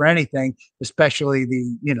used for anything, especially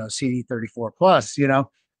the, CD34 plus,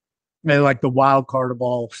 they're like the wild card of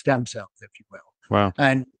all stem cells, if you will. Wow.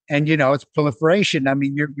 And it's proliferation. I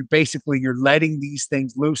mean, you're basically letting these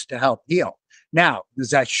things loose to help heal. Now,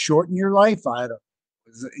 does that shorten your life? I don't.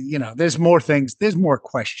 There's more things. There's more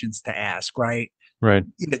questions to ask, right? Right.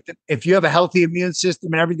 If you have a healthy immune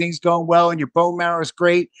system and everything's going well and your bone marrow is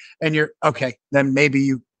great and you're okay, then maybe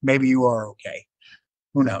you are okay.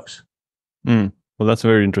 Who knows? Well, that's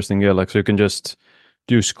very interesting. Yeah, like so you can just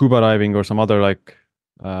do scuba diving or some other like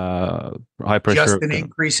high pressure. Just an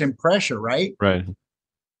increase in pressure, right? Right.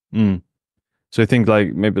 So I think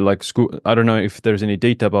like maybe like I don't know if there's any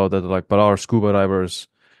data about that, like, but are scuba divers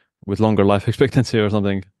with longer life expectancy or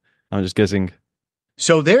something? I'm just guessing.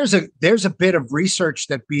 So there's a bit of research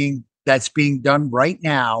that's being done right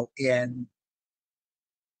now in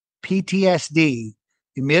PTSD,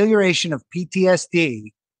 amelioration of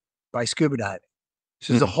PTSD by scuba diving.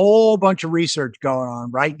 So there's a whole bunch of research going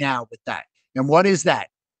on right now with that. And what is that?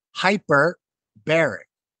 Hyperbaric.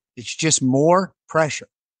 It's just more pressure.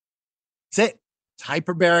 That's it. It's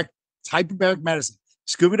hyperbaric. It's hyperbaric medicine.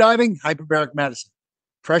 Scuba diving, hyperbaric medicine.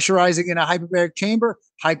 Pressurizing in a hyperbaric chamber,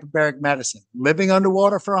 hyperbaric medicine. Living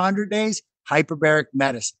underwater for 100 days, hyperbaric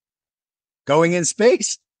medicine. Going in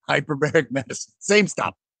space, hyperbaric medicine. Same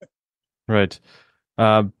stuff. Right.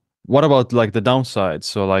 What about like the downsides?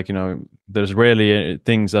 So like, there's rarely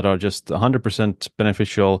things that are just 100%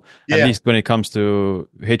 beneficial, at least when it comes to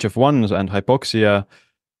HF1s and hypoxia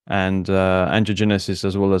and angiogenesis,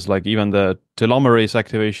 as well as like even the telomerase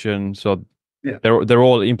activation. So they're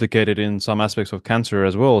all implicated in some aspects of cancer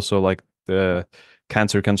as well. So like the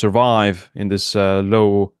cancer can survive in this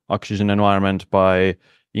low oxygen environment by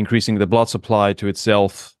increasing the blood supply to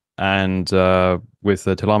itself. And with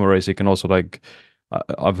the telomerase, it can also like,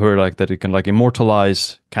 I've heard like that it can like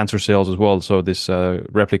immortalize cancer cells as well. So this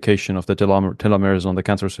replication of the telomeres on the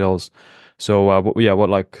cancer cells. So what do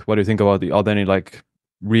you think about are there any like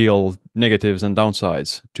real negatives and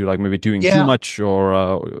downsides to like maybe doing too much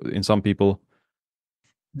or in some people?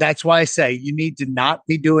 That's why I say you need to not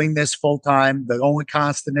be doing this full time. The only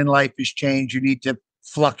constant in life is change. You need to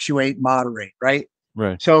fluctuate, moderate, right?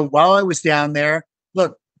 Right. So while I was down there,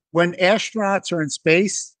 look, when astronauts are in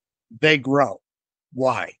space, they grow.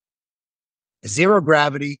 Why? Zero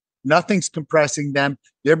gravity, nothing's compressing them.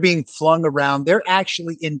 They're being flung around. They're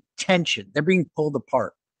actually in tension. They're being pulled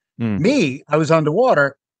apart. Me, I was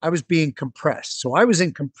underwater. I was being compressed. So I was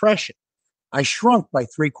in compression. I shrunk by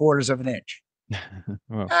 3/4 of an inch.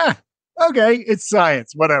 Wow. Okay, it's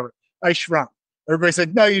science, whatever. I shrunk. Everybody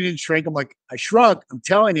said, no, you didn't shrink. I'm like, I shrunk. I'm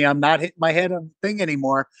telling you, I'm not hitting my head on the thing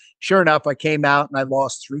anymore. Sure enough, I came out and I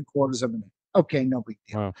lost 3/4 of an inch. Okay, no big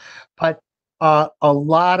deal. Wow. But a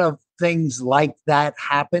lot of things like that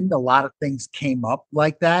happened. A lot of things came up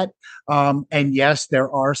like that. And yes,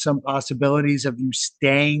 there are some possibilities of you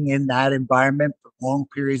staying in that environment for long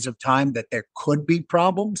periods of time that there could be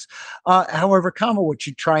problems. However, what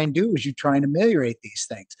you try and do is you try and ameliorate these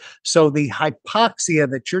things. So the hypoxia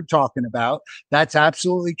that you're talking about, that's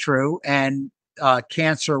absolutely true. And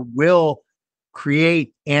cancer will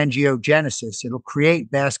create angiogenesis. It'll create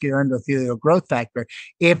vascular endothelial growth factor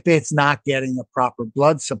if it's not getting a proper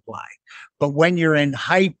blood supply. But when you're in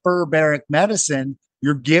hyperbaric medicine,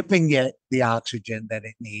 you're giving it the oxygen that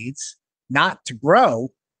it needs, not to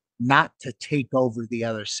grow, not to take over the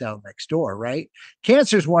other cell next door, right?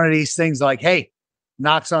 Cancer is one of these things like, hey,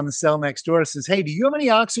 knocks on the cell next door, says, hey, do you have any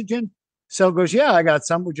oxygen? Cell goes, yeah, I got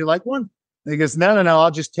some. Would you like one? And he goes, no, I'll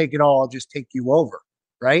just take it all. I'll just take you over,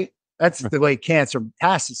 right? That's the way cancer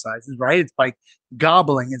metastasizes, right? It's by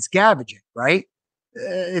gobbling and scavenging, right?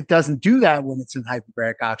 It doesn't do that when it's in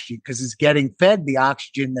hyperbaric oxygen because it's getting fed the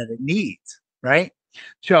oxygen that it needs, right?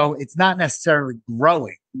 So it's not necessarily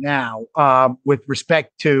growing now. With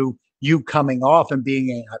respect to you coming off and being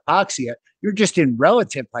in hypoxia, you're just in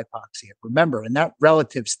relative hypoxia. Remember, and that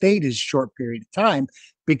relative state is a short period of time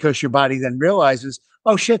because your body then realizes,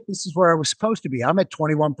 oh shit, this is where I was supposed to be. I'm at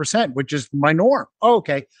 21%, which is my norm. Oh,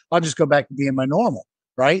 okay, I'll just go back to being my normal,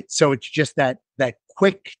 right? So it's just that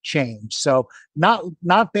quick change. So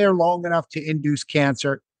not there long enough to induce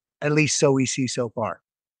cancer, at least so we see so far.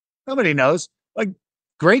 Nobody knows. Like,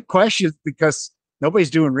 great questions because nobody's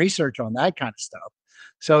doing research on that kind of stuff.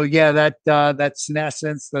 So yeah, that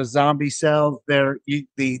senescence, those zombie cells,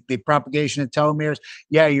 the propagation of telomeres.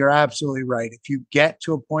 Yeah, you're absolutely right. If you get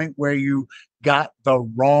to a point where you got the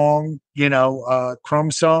wrong,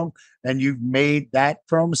 chromosome and you've made that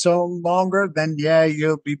chromosome longer, then yeah,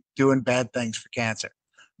 you'll be doing bad things for cancer.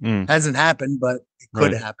 Mm, Hasn't happened, but it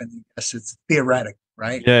could right. happen. I guess it's theoretic,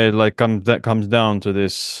 right? Yeah, it like comes down to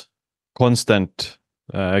this constant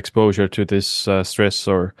exposure to this stress,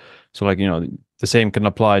 or so like the same can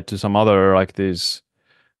apply to some other like these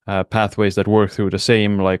pathways that work through the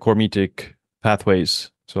same like hormetic pathways.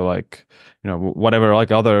 So like whatever like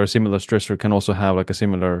other similar stressor can also have like a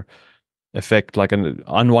similar effect, like an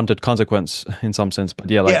unwanted consequence in some sense. But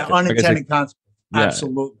yeah, Yeah, like I guess unintended consequence. yeah,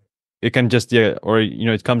 Absolutely. it can just or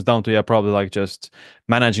it comes down to probably like just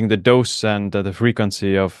managing the dose and the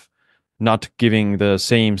frequency of not giving the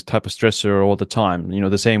same type of stressor all the time,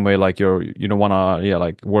 the same way like you don't want to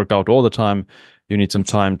like work out all the time. You need some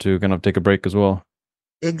time to kind of take a break as well.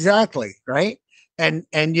 Exactly. Right. And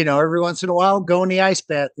every once in a while, go in the ice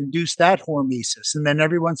bath, induce that hormesis. And then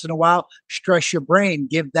every once in a while, stress your brain,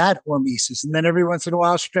 give that hormesis. And then every once in a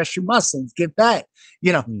while, stress your muscles, give that.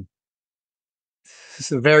 You know, Mm.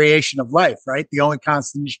 it's a variation of life, right? The only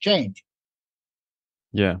constant is change.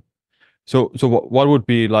 Yeah. So what would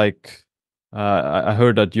be like? I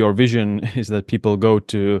heard that your vision is that people go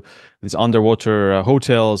to these underwater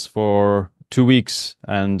hotels for 2 weeks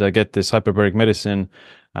and get this hyperbaric medicine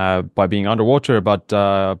by being underwater. But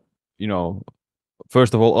you know,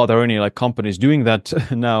 first of all, are there any like companies doing that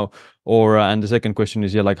now? Or and the second question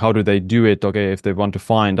is, yeah, like how do they do it? Okay, if they want to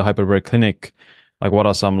find a hyperbaric clinic, like what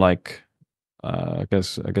are some like I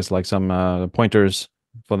guess like some pointers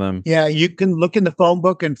for them? Yeah, you can look in the phone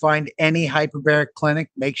book and find any hyperbaric clinic.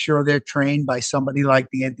 Make sure they're trained by somebody like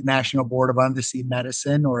the International Board of Undersea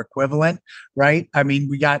Medicine or equivalent, right? I mean,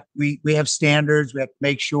 we have standards. We have to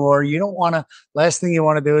make sure you don't want to. Last thing you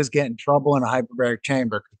want to do is get in trouble in a hyperbaric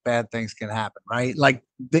chamber because bad things can happen, right? Like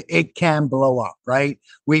it can blow up, right?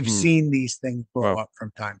 We've Hmm. seen these things blow Wow. up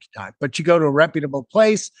from time to time. But you go to a reputable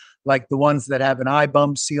place like the ones that have an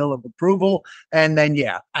IBUM seal of approval, and then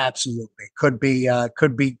yeah, absolutely could be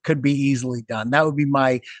easily done. That would be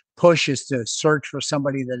my push, is to search for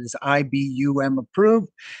somebody that is IBUM approved,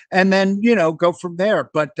 and then go from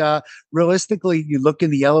there. But realistically, you look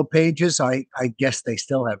in the yellow pages. I guess they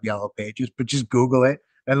still have yellow pages, but just Google it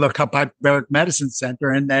and look up Hyperbaric Medicine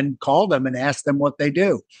Center, and then call them and ask them what they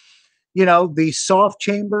do. The soft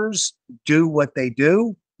chambers do what they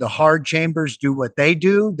do. The hard chambers do what they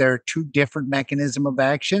do. There are two different mechanism of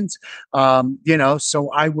actions. So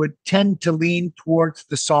I would tend to lean towards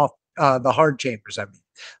the hard chambers. I mean,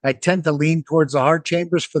 I tend to lean towards the hard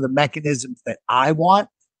chambers for the mechanisms that I want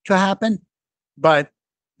to happen, but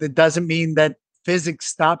that doesn't mean that physics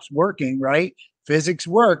stops working, right? Physics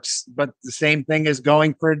works, but the same thing as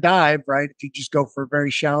going for a dive, right? If you just go for a very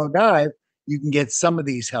shallow dive, you can get some of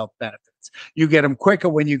these health benefits. You get them quicker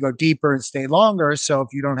when you go deeper and stay longer. So if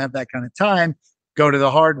you don't have that kind of time, go to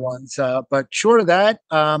the hard ones. But short of that,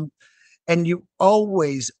 and you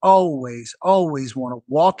always, always, always want to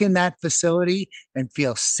walk in that facility and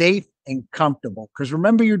feel safe and comfortable. Because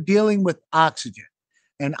remember, you're dealing with oxygen.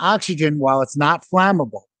 And oxygen, while it's not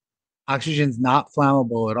flammable, oxygen's not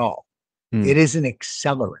flammable at all. Hmm. It is an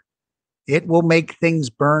accelerant. It will make things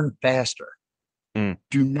burn faster. Hmm.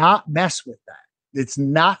 Do not mess with that. It's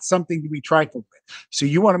not something to be trifled with. So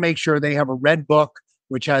you want to make sure they have a red book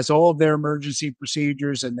which has all of their emergency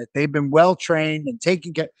procedures and that they've been well trained and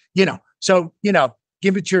taking care, So,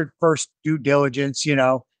 give it your first due diligence. You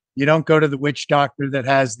don't go to the witch doctor that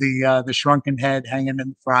has the shrunken head hanging in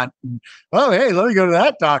the front. And, oh, hey, let me go to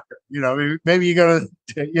that doctor. Maybe you go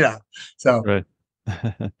to. So Right.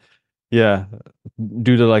 Yeah.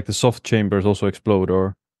 Do the soft chambers also explode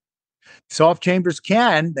or? soft chambers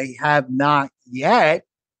they have not yet,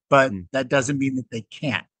 but Hmm. that doesn't mean that they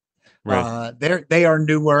can't. Right. They are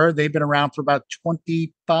newer. They've been around for about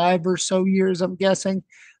 25 or so years, I'm guessing.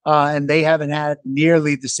 and they haven't had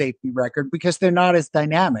nearly the safety record because they're not as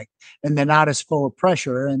dynamic and they're not as full of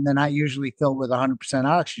pressure and they're not usually filled with 100%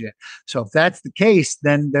 oxygen. So if that's the case,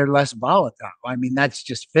 then they're less volatile. I mean, that's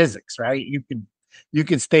just physics, right? You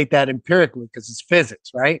can state that empirically because it's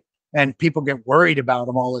physics, right? And people get worried about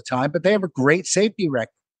them all the time, but they have a great safety record.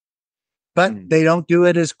 But they don't do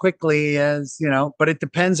it as quickly as, but it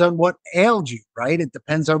depends on what ails you, right? It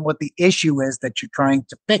depends on what the issue is that you're trying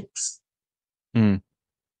to fix. Mm.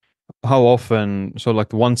 How often? So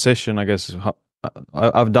like one session, I guess.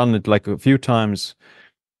 I've done it like a few times.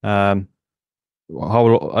 Um,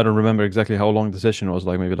 how I don't remember exactly how long the session was.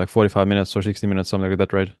 Like maybe like 45 minutes or 60 minutes, something like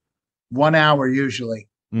that, right? 1 hour usually.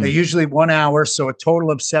 They're Mm. usually 1 hour, so a total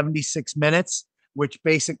of 76 minutes, which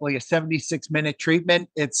basically a 76-minute treatment.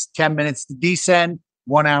 It's 10 minutes to descend,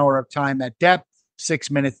 1 hour of time at depth, 6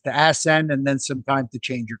 minutes to ascend, and then some time to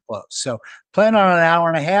change your clothes. So plan on an hour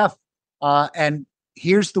and a half. And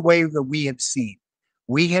here's the way that we have seen.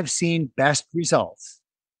 We have seen best results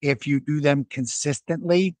if you do them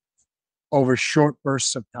consistently over short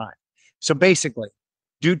bursts of time. So basically,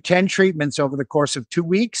 do 10 treatments over the course of 2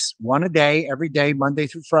 weeks, one a day, every day, Monday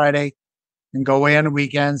through Friday, and go away on the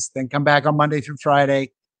weekends, then come back on Monday through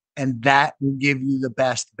Friday, and that will give you the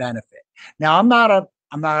best benefit. Now, I'm not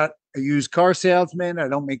a used car salesman. I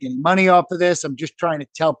don't make any money off of this. I'm just trying to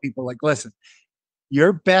tell people, like, listen,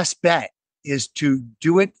 your best bet is to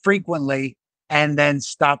do it frequently and then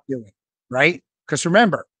stop doing it, right? Because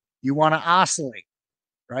remember, you want to oscillate,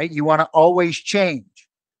 right? You want to always change.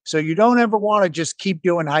 So you don't ever want to just keep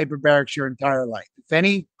doing hyperbarics your entire life. If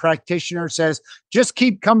any practitioner says, just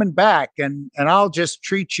keep coming back and I'll just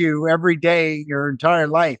treat you every day your entire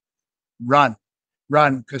life, run,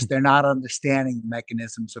 run, because they're not understanding the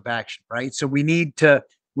mechanisms of action, right? So we need to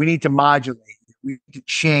modulate. We need to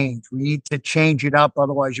change. We need to change it up.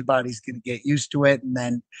 Otherwise, your body's going to get used to it. And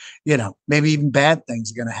then, maybe even bad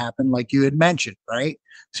things are going to happen, like you had mentioned, right?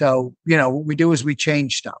 So, what we do is we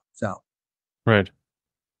change stuff. So, Right.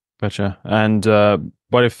 Gotcha. And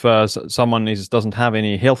what if someone doesn't have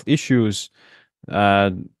any health issues?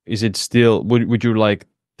 Is it still would you like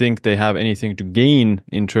think they have anything to gain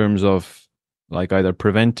in terms of like either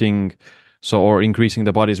preventing or increasing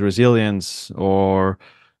the body's resilience, or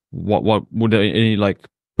what would any like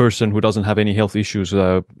person who doesn't have any health issues,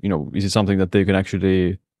 is it something that they can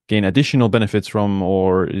actually gain additional benefits from,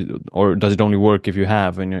 or does it only work if you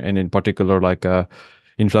have and in particular like a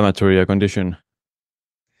inflammatory condition?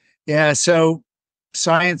 yeah. So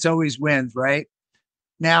science always wins, right?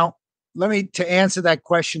 Now, to answer that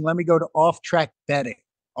question, let me go to off track betting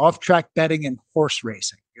and horse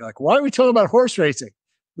racing. You're like, why are we talking about horse racing?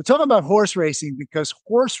 We're talking about horse racing because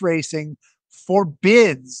horse racing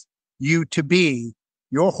forbids your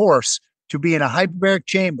horse to be in a hyperbaric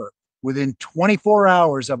chamber within 24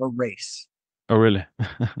 hours of a race Oh, really?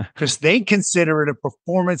 because they consider it a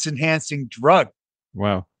performance enhancing drug.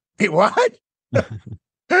 Wow. Wait, what?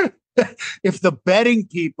 If the betting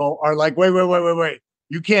people are like, wait,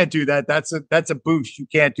 you can't do that. That's a boost. You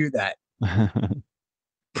can't do that.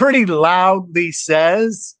 Pretty loudly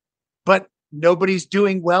says, but nobody's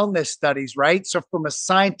doing wellness studies, right? So from a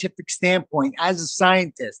scientific standpoint, as a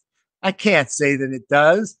scientist, I can't say that it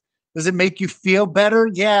does. Does it make you feel better?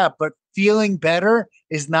 Yeah, but feeling better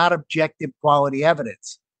is not objective quality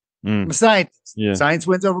evidence. I'm a scientist. Yeah. Science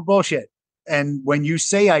wins over bullshit. And when you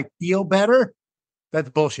say I feel better, that's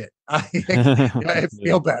bullshit. I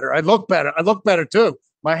feel better. I look better. I look better too.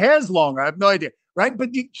 My hair's longer. I have no idea. Right.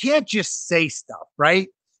 But you can't just say stuff. Right.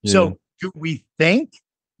 Yeah. So do we think?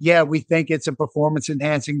 Yeah, we think it's a performance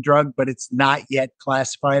enhancing drug, but it's not yet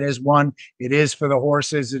classified as one. It is for the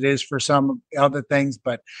horses. It is for some other things,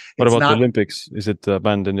 but What it's about the not. Olympics? Is it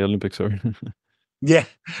banned in the Olympics or? Yeah.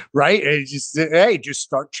 Right. Just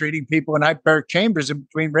start treating people in hyperbaric chambers in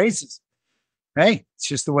between races. Hey, it's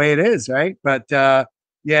just the way it is, right? But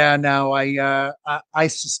yeah, no, I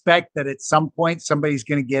suspect that at some point somebody's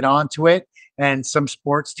going to get onto it, and some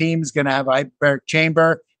sports team is going to have a hyperbaric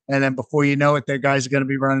chamber, and then before you know it, their guys are going to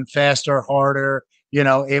be running faster, harder,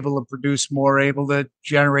 able to produce more, able to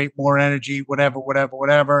generate more energy,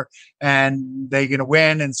 whatever, and they're going to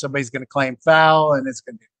win, and somebody's going to claim foul, and it's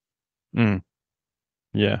going to. Mm.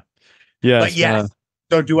 Yeah. But Yes. yes.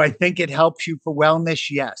 So do I think it helps you for wellness?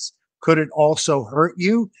 Yes. Could it also hurt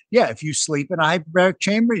you? Yeah. If you sleep in a hyperbaric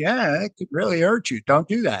chamber, yeah, it could really hurt you. Don't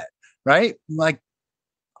do that. Right. Like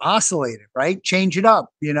oscillate it, right? Change it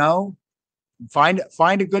up, find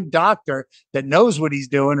a good doctor that knows what he's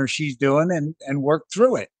doing or she's doing and work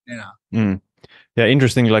through it. Mm. Yeah.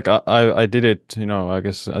 Interesting. Like I did it, I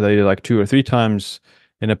guess I did it like 2 or 3 times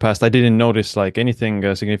in the past. I didn't notice like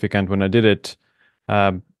anything significant when I did it.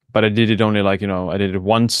 but I did it only like, I did it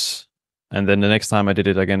once, and then the next time I did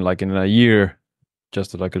it again like in a year,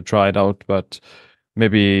 just to like try it out. But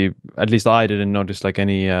maybe at least I didn't notice like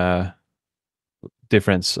any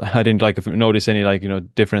difference. I didn't like notice any like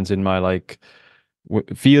difference in my like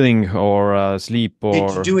feeling or sleep Did you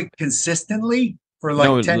or do it consistently for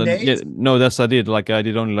no, like 10 yeah, days? no, that's I did. Like I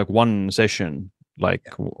did only like one session, like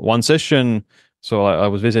Yeah. one session. So I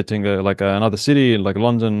was visiting like another city, like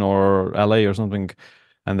London or LA or something,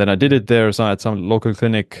 and then I did it there, so at some local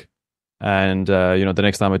clinic. And the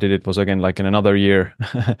next time I did it was again like in another year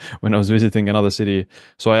when I was visiting another city.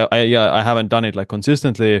 So I haven't done it like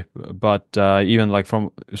consistently, but even like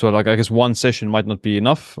from so like I guess one session might not be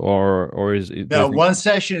enough, or do you No, think? one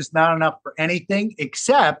session is not enough for anything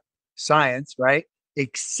except science, right?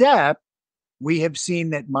 Except we have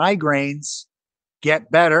seen that migraines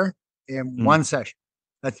get better in Mm, one session.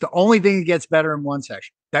 That's the only thing that gets better in one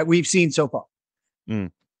session that we've seen so far.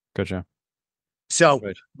 mm, gotcha. So,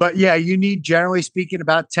 Right. but yeah, you need, generally speaking,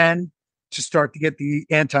 about 10 to start to get the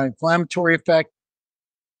anti inflammatory effect,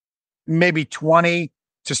 maybe 20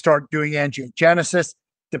 to start doing angiogenesis.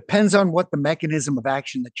 Depends on what the mechanism of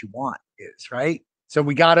action that you want is, right? So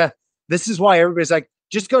this is why everybody's like,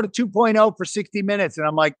 just go to 2.0 for 60 minutes. And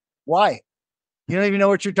I'm like, why? You don't even know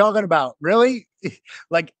what you're talking about. Really?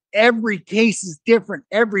 Like every case is different.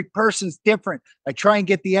 Every person's different. I try and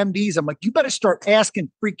get the MDs. I'm like, you better start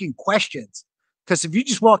asking freaking questions. Because if you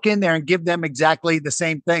just walk in there and give them exactly the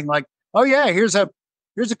same thing, like, oh yeah, here's a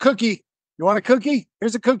cookie. You want a cookie?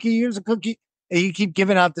 Here's a cookie. Here's a cookie. And you keep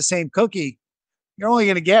giving out the same cookie, you're only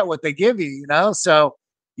going to get what they give you. So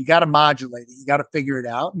you got to modulate it. You got to figure it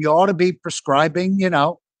out. You ought to be prescribing,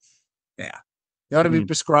 yeah, you ought to be Mm,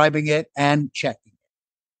 prescribing it and checking.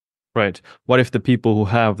 right. What if the people who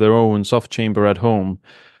have their own soft chamber at home,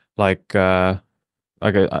 like I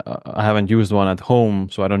haven't used one at home,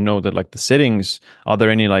 so I don't know that like the settings. Are there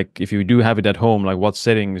any like if you do have it at home, like what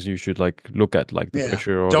settings you should like look at, like the Yeah.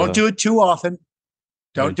 pressure or Don't the do it too often.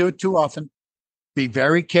 Don't right? do it too often. Be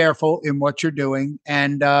very careful in what you're doing,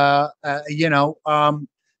 and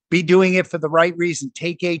be doing it for the right reason.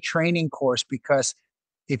 Take a training course, because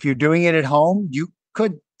if you're doing it at home, you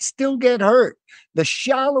could still get hurt. The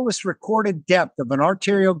shallowest recorded depth of an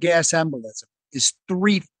arterial gas embolism is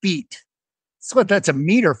 3 feet. That's a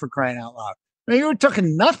meter, for crying out loud. Now, you were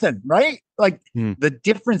talking nothing, right? Like Hmm. the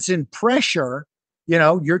difference in pressure,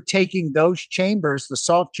 you're taking those chambers, the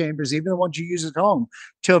soft chambers, even the ones you use at home,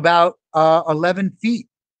 to about 11 feet.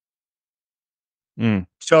 Mm,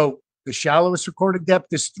 So the shallowest recorded depth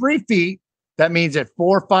is 3 feet. That means at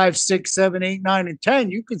 4, 5, 6, 7, 8, 9, and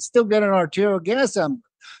 10, you can still get an arterial gas embolism.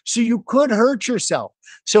 So you could hurt yourself.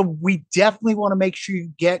 So we definitely want to make sure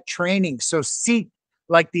you get training. So seek,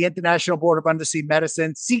 like the International Board of Undersea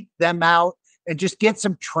Medicine, seek them out and just get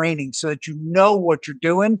some training so that you know what you're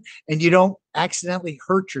doing and you don't accidentally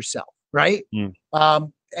hurt yourself, right? mm,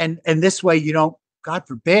 And this way you don't, God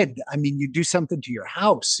forbid, I mean, you do something to your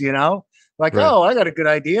house, like, right. oh, I got a good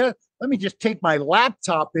idea. Let me just take my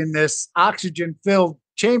laptop in this oxygen filled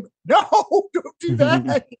chamber. No, don't do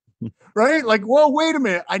that. Right? Like, whoa, wait a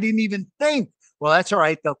minute. I didn't even think. Well, that's all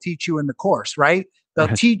right. They'll teach you in the course, right? They'll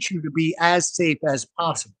Right. teach you to be as safe as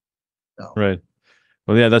possible. So, Right.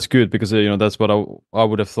 Well, yeah, that's good because that's what I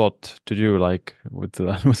would have thought to do, like with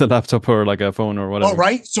the with a laptop or like a phone or all whatever.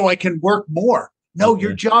 right. So I can work more. No,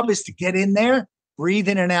 your Yeah. job is to get in there, breathe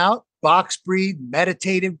in and out, box breathe,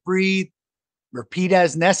 meditative breathe, repeat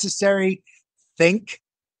as necessary, think,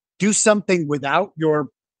 do something without your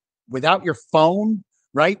phone,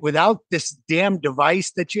 right? Without this damn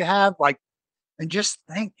device that you have, like, and just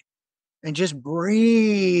think and just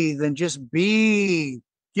breathe and just be.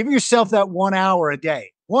 Give yourself that 1 hour a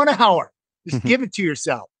day. 1 hour. Just give it to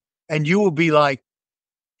yourself. And you will be like,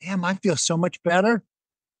 damn, I feel so much better.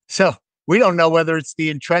 So we don't know whether it's the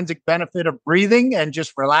intrinsic benefit of breathing and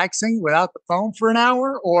just relaxing without the phone for an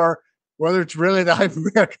hour, or whether it's really the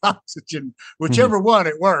hyperbaric oxygen. Whichever one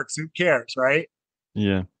it works, who cares, right?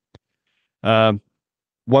 Yeah. Um,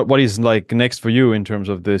 what is like next for you in terms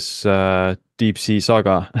of this deep sea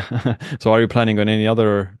saga? So, are you planning on any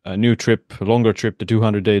other new trip, longer trip, the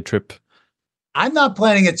 200-day trip? I'm not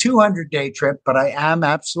planning a 200-day trip, but I am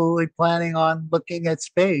absolutely planning on looking at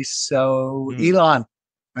space. So, Mm. Elon,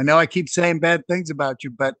 I know I keep saying bad things about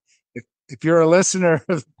you, but if you're a listener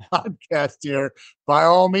of the podcast here, by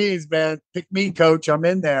all means, man, pick me, coach. I'm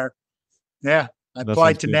in there. Yeah, I That sounds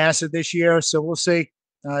applied to good. NASA this year, so we'll see.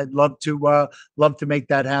 I'd love to make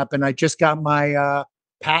that happen. I just got my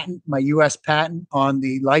patent, my U.S. patent on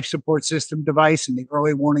the life support system device and the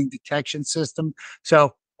early warning detection system.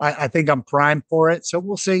 So I think I'm primed for it. So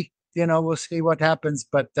we'll see. we'll see what happens.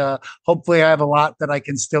 But hopefully I have a lot that I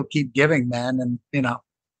can still keep giving, man. And.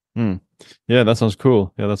 Hmm. Yeah, that sounds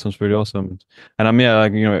cool. Yeah, that sounds pretty awesome. And I'm yeah,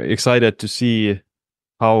 like, excited to see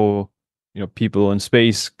how people in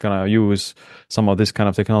space kind of use some of this kind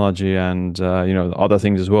of technology and other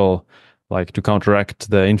things as well, like to counteract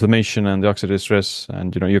the inflammation and the oxidative stress.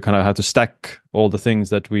 And you kind of have to stack all the things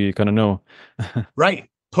that we kind of know. Right.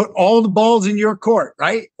 Put all the balls in your court,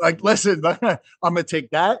 right? Like, listen, I'm going to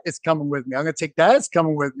take that. It's coming with me. I'm going to take that. It's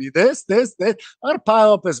coming with me. This. I'm going to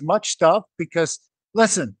pile up as much stuff because,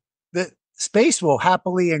 listen, the space will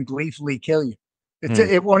happily and gleefully kill you.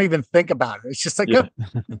 It won't even think about it. It's just like, Yeah.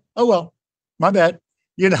 oh, well, my bad.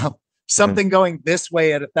 Mm. Something going this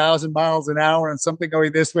way at 1,000 miles an hour and something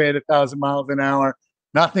going this way at 1,000 miles an hour,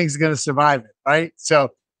 nothing's going to survive it, right? So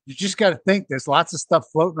you just got to think there's lots of stuff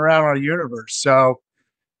floating around our universe. So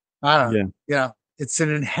I don't know. Yeah. It's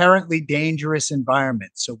an inherently dangerous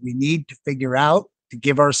environment. So we need to figure out to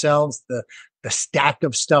give ourselves the stack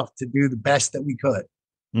of stuff to do the best that we could.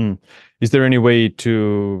 Mm. Is there any way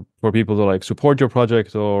for people to like support your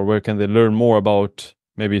project, or where can they learn more about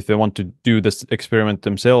maybe if they want to do this experiment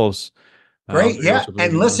themselves? Great. Your Yeah. And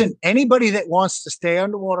supervision or listen, anybody that wants to stay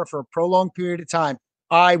underwater for a prolonged period of time,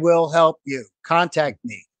 I will help you. Contact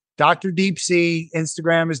me. Dr. Deep Sea.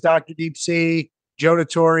 Instagram is Dr. Deep Sea. Joe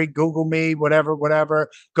Dituri, Google me, whatever.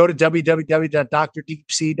 Go to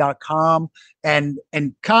www.drdeepsea.com and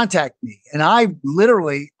contact me. And I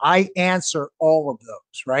answer all of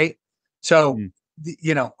those, right? So Mm.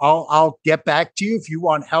 I'll get back to you if you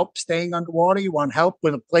want help staying underwater. You want help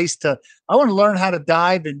with a place I want to learn how to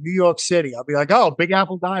dive in New York City. I'll be like, oh, Big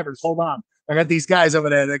Apple Divers. Hold on. I got these guys over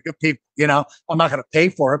there. They're good people. I'm not going to pay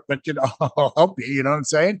for it, but I'll help you. You know what I'm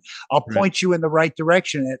saying? I'll Right. point you in the right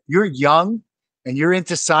direction. If you're young and you're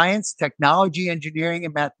into science, technology, engineering,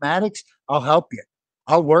 and mathematics, I'll help you.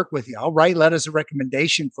 I'll work with you. I'll write letters of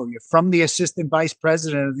recommendation for you from the assistant vice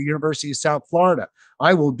president of the University of South Florida.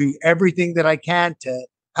 I will do everything that I can to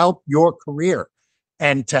help your career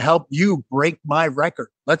and to help you break my record.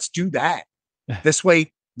 Let's do that. This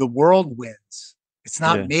way, the world wins. It's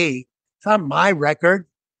not Yeah. me. It's not my record.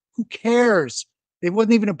 Who cares? It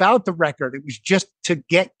wasn't even about the record. It was just to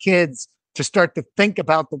get kids to start to think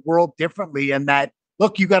about the world differently and that,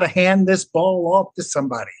 look, you got to hand this ball off to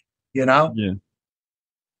somebody, Yeah.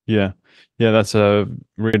 Yeah. Yeah. That's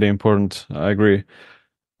really important. I agree.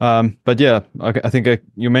 But yeah, I think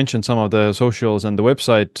you mentioned some of the socials and the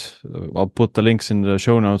website. I'll put the links in the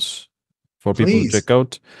show notes for people to Please. check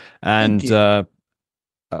out. Thank And you.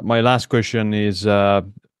 my last question is,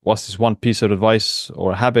 what's this one piece of advice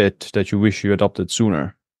or habit that you wish you adopted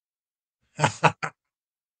sooner?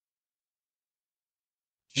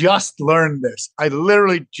 Just learned this. I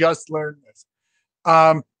literally just learned this.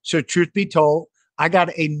 So truth be told, I got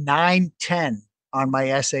a 910 on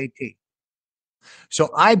my SAT. So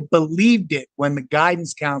I believed it when the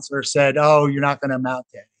guidance counselor said, oh, you're not going to amount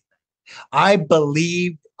to anything. I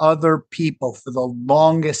believed other people for the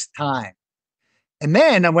longest time. And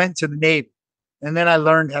then I went to the Navy and then I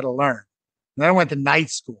learned how to learn. And then I went to night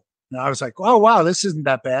school and I was like, oh, wow, this isn't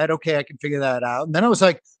that bad. Okay, I can figure that out. And then I was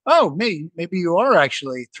like, oh, maybe you are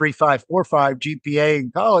actually 3.545 GPA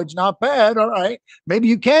in college. Not bad. All right. Maybe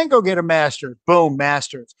you can go get a master's. Boom,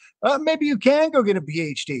 master's. Maybe you can go get a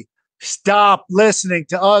PhD. Stop listening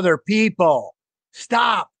to other people.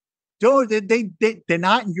 Stop. Don't they're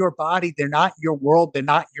not in your body. They're not in your world. They're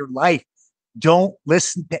not in your life. Don't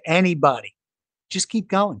listen to anybody. Just keep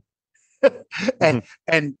going.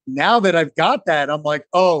 and now that I've got that, I'm like,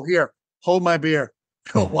 oh, here, hold my beer.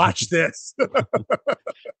 Watch this. They're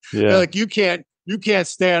Yeah. like, you can't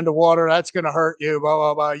stay underwater. That's gonna hurt you. Blah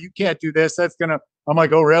blah blah. You can't do this. That's gonna. I'm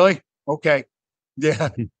like, oh, really? Okay. Yeah.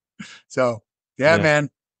 So yeah, Yeah. man.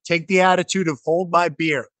 Take the attitude of hold my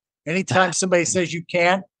beer. Anytime somebody says you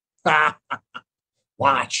can't,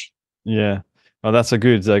 watch. Yeah. Well, that's a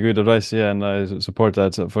good advice. Yeah, and I support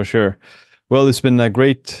that for sure. Well, it's been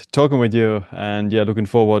great talking with you, and yeah, looking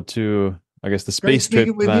forward to, I guess, the Great space trip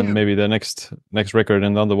speaking with and you. maybe the next record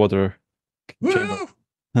in the underwater chamber. Woo!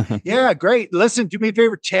 Yeah, great. Listen, do me a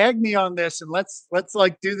favor, tag me on this, and let's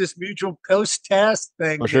like do this mutual post test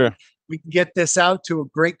thing, For and sure. we can get this out to a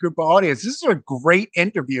great group of audience. This is a great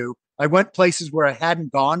interview. I went places where I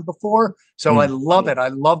hadn't gone before, so I Mm. love it. I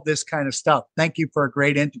love this kind of stuff. Thank you for a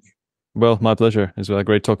great interview. Well, my pleasure. It's a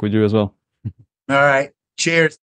great talk with you as well. All right, cheers.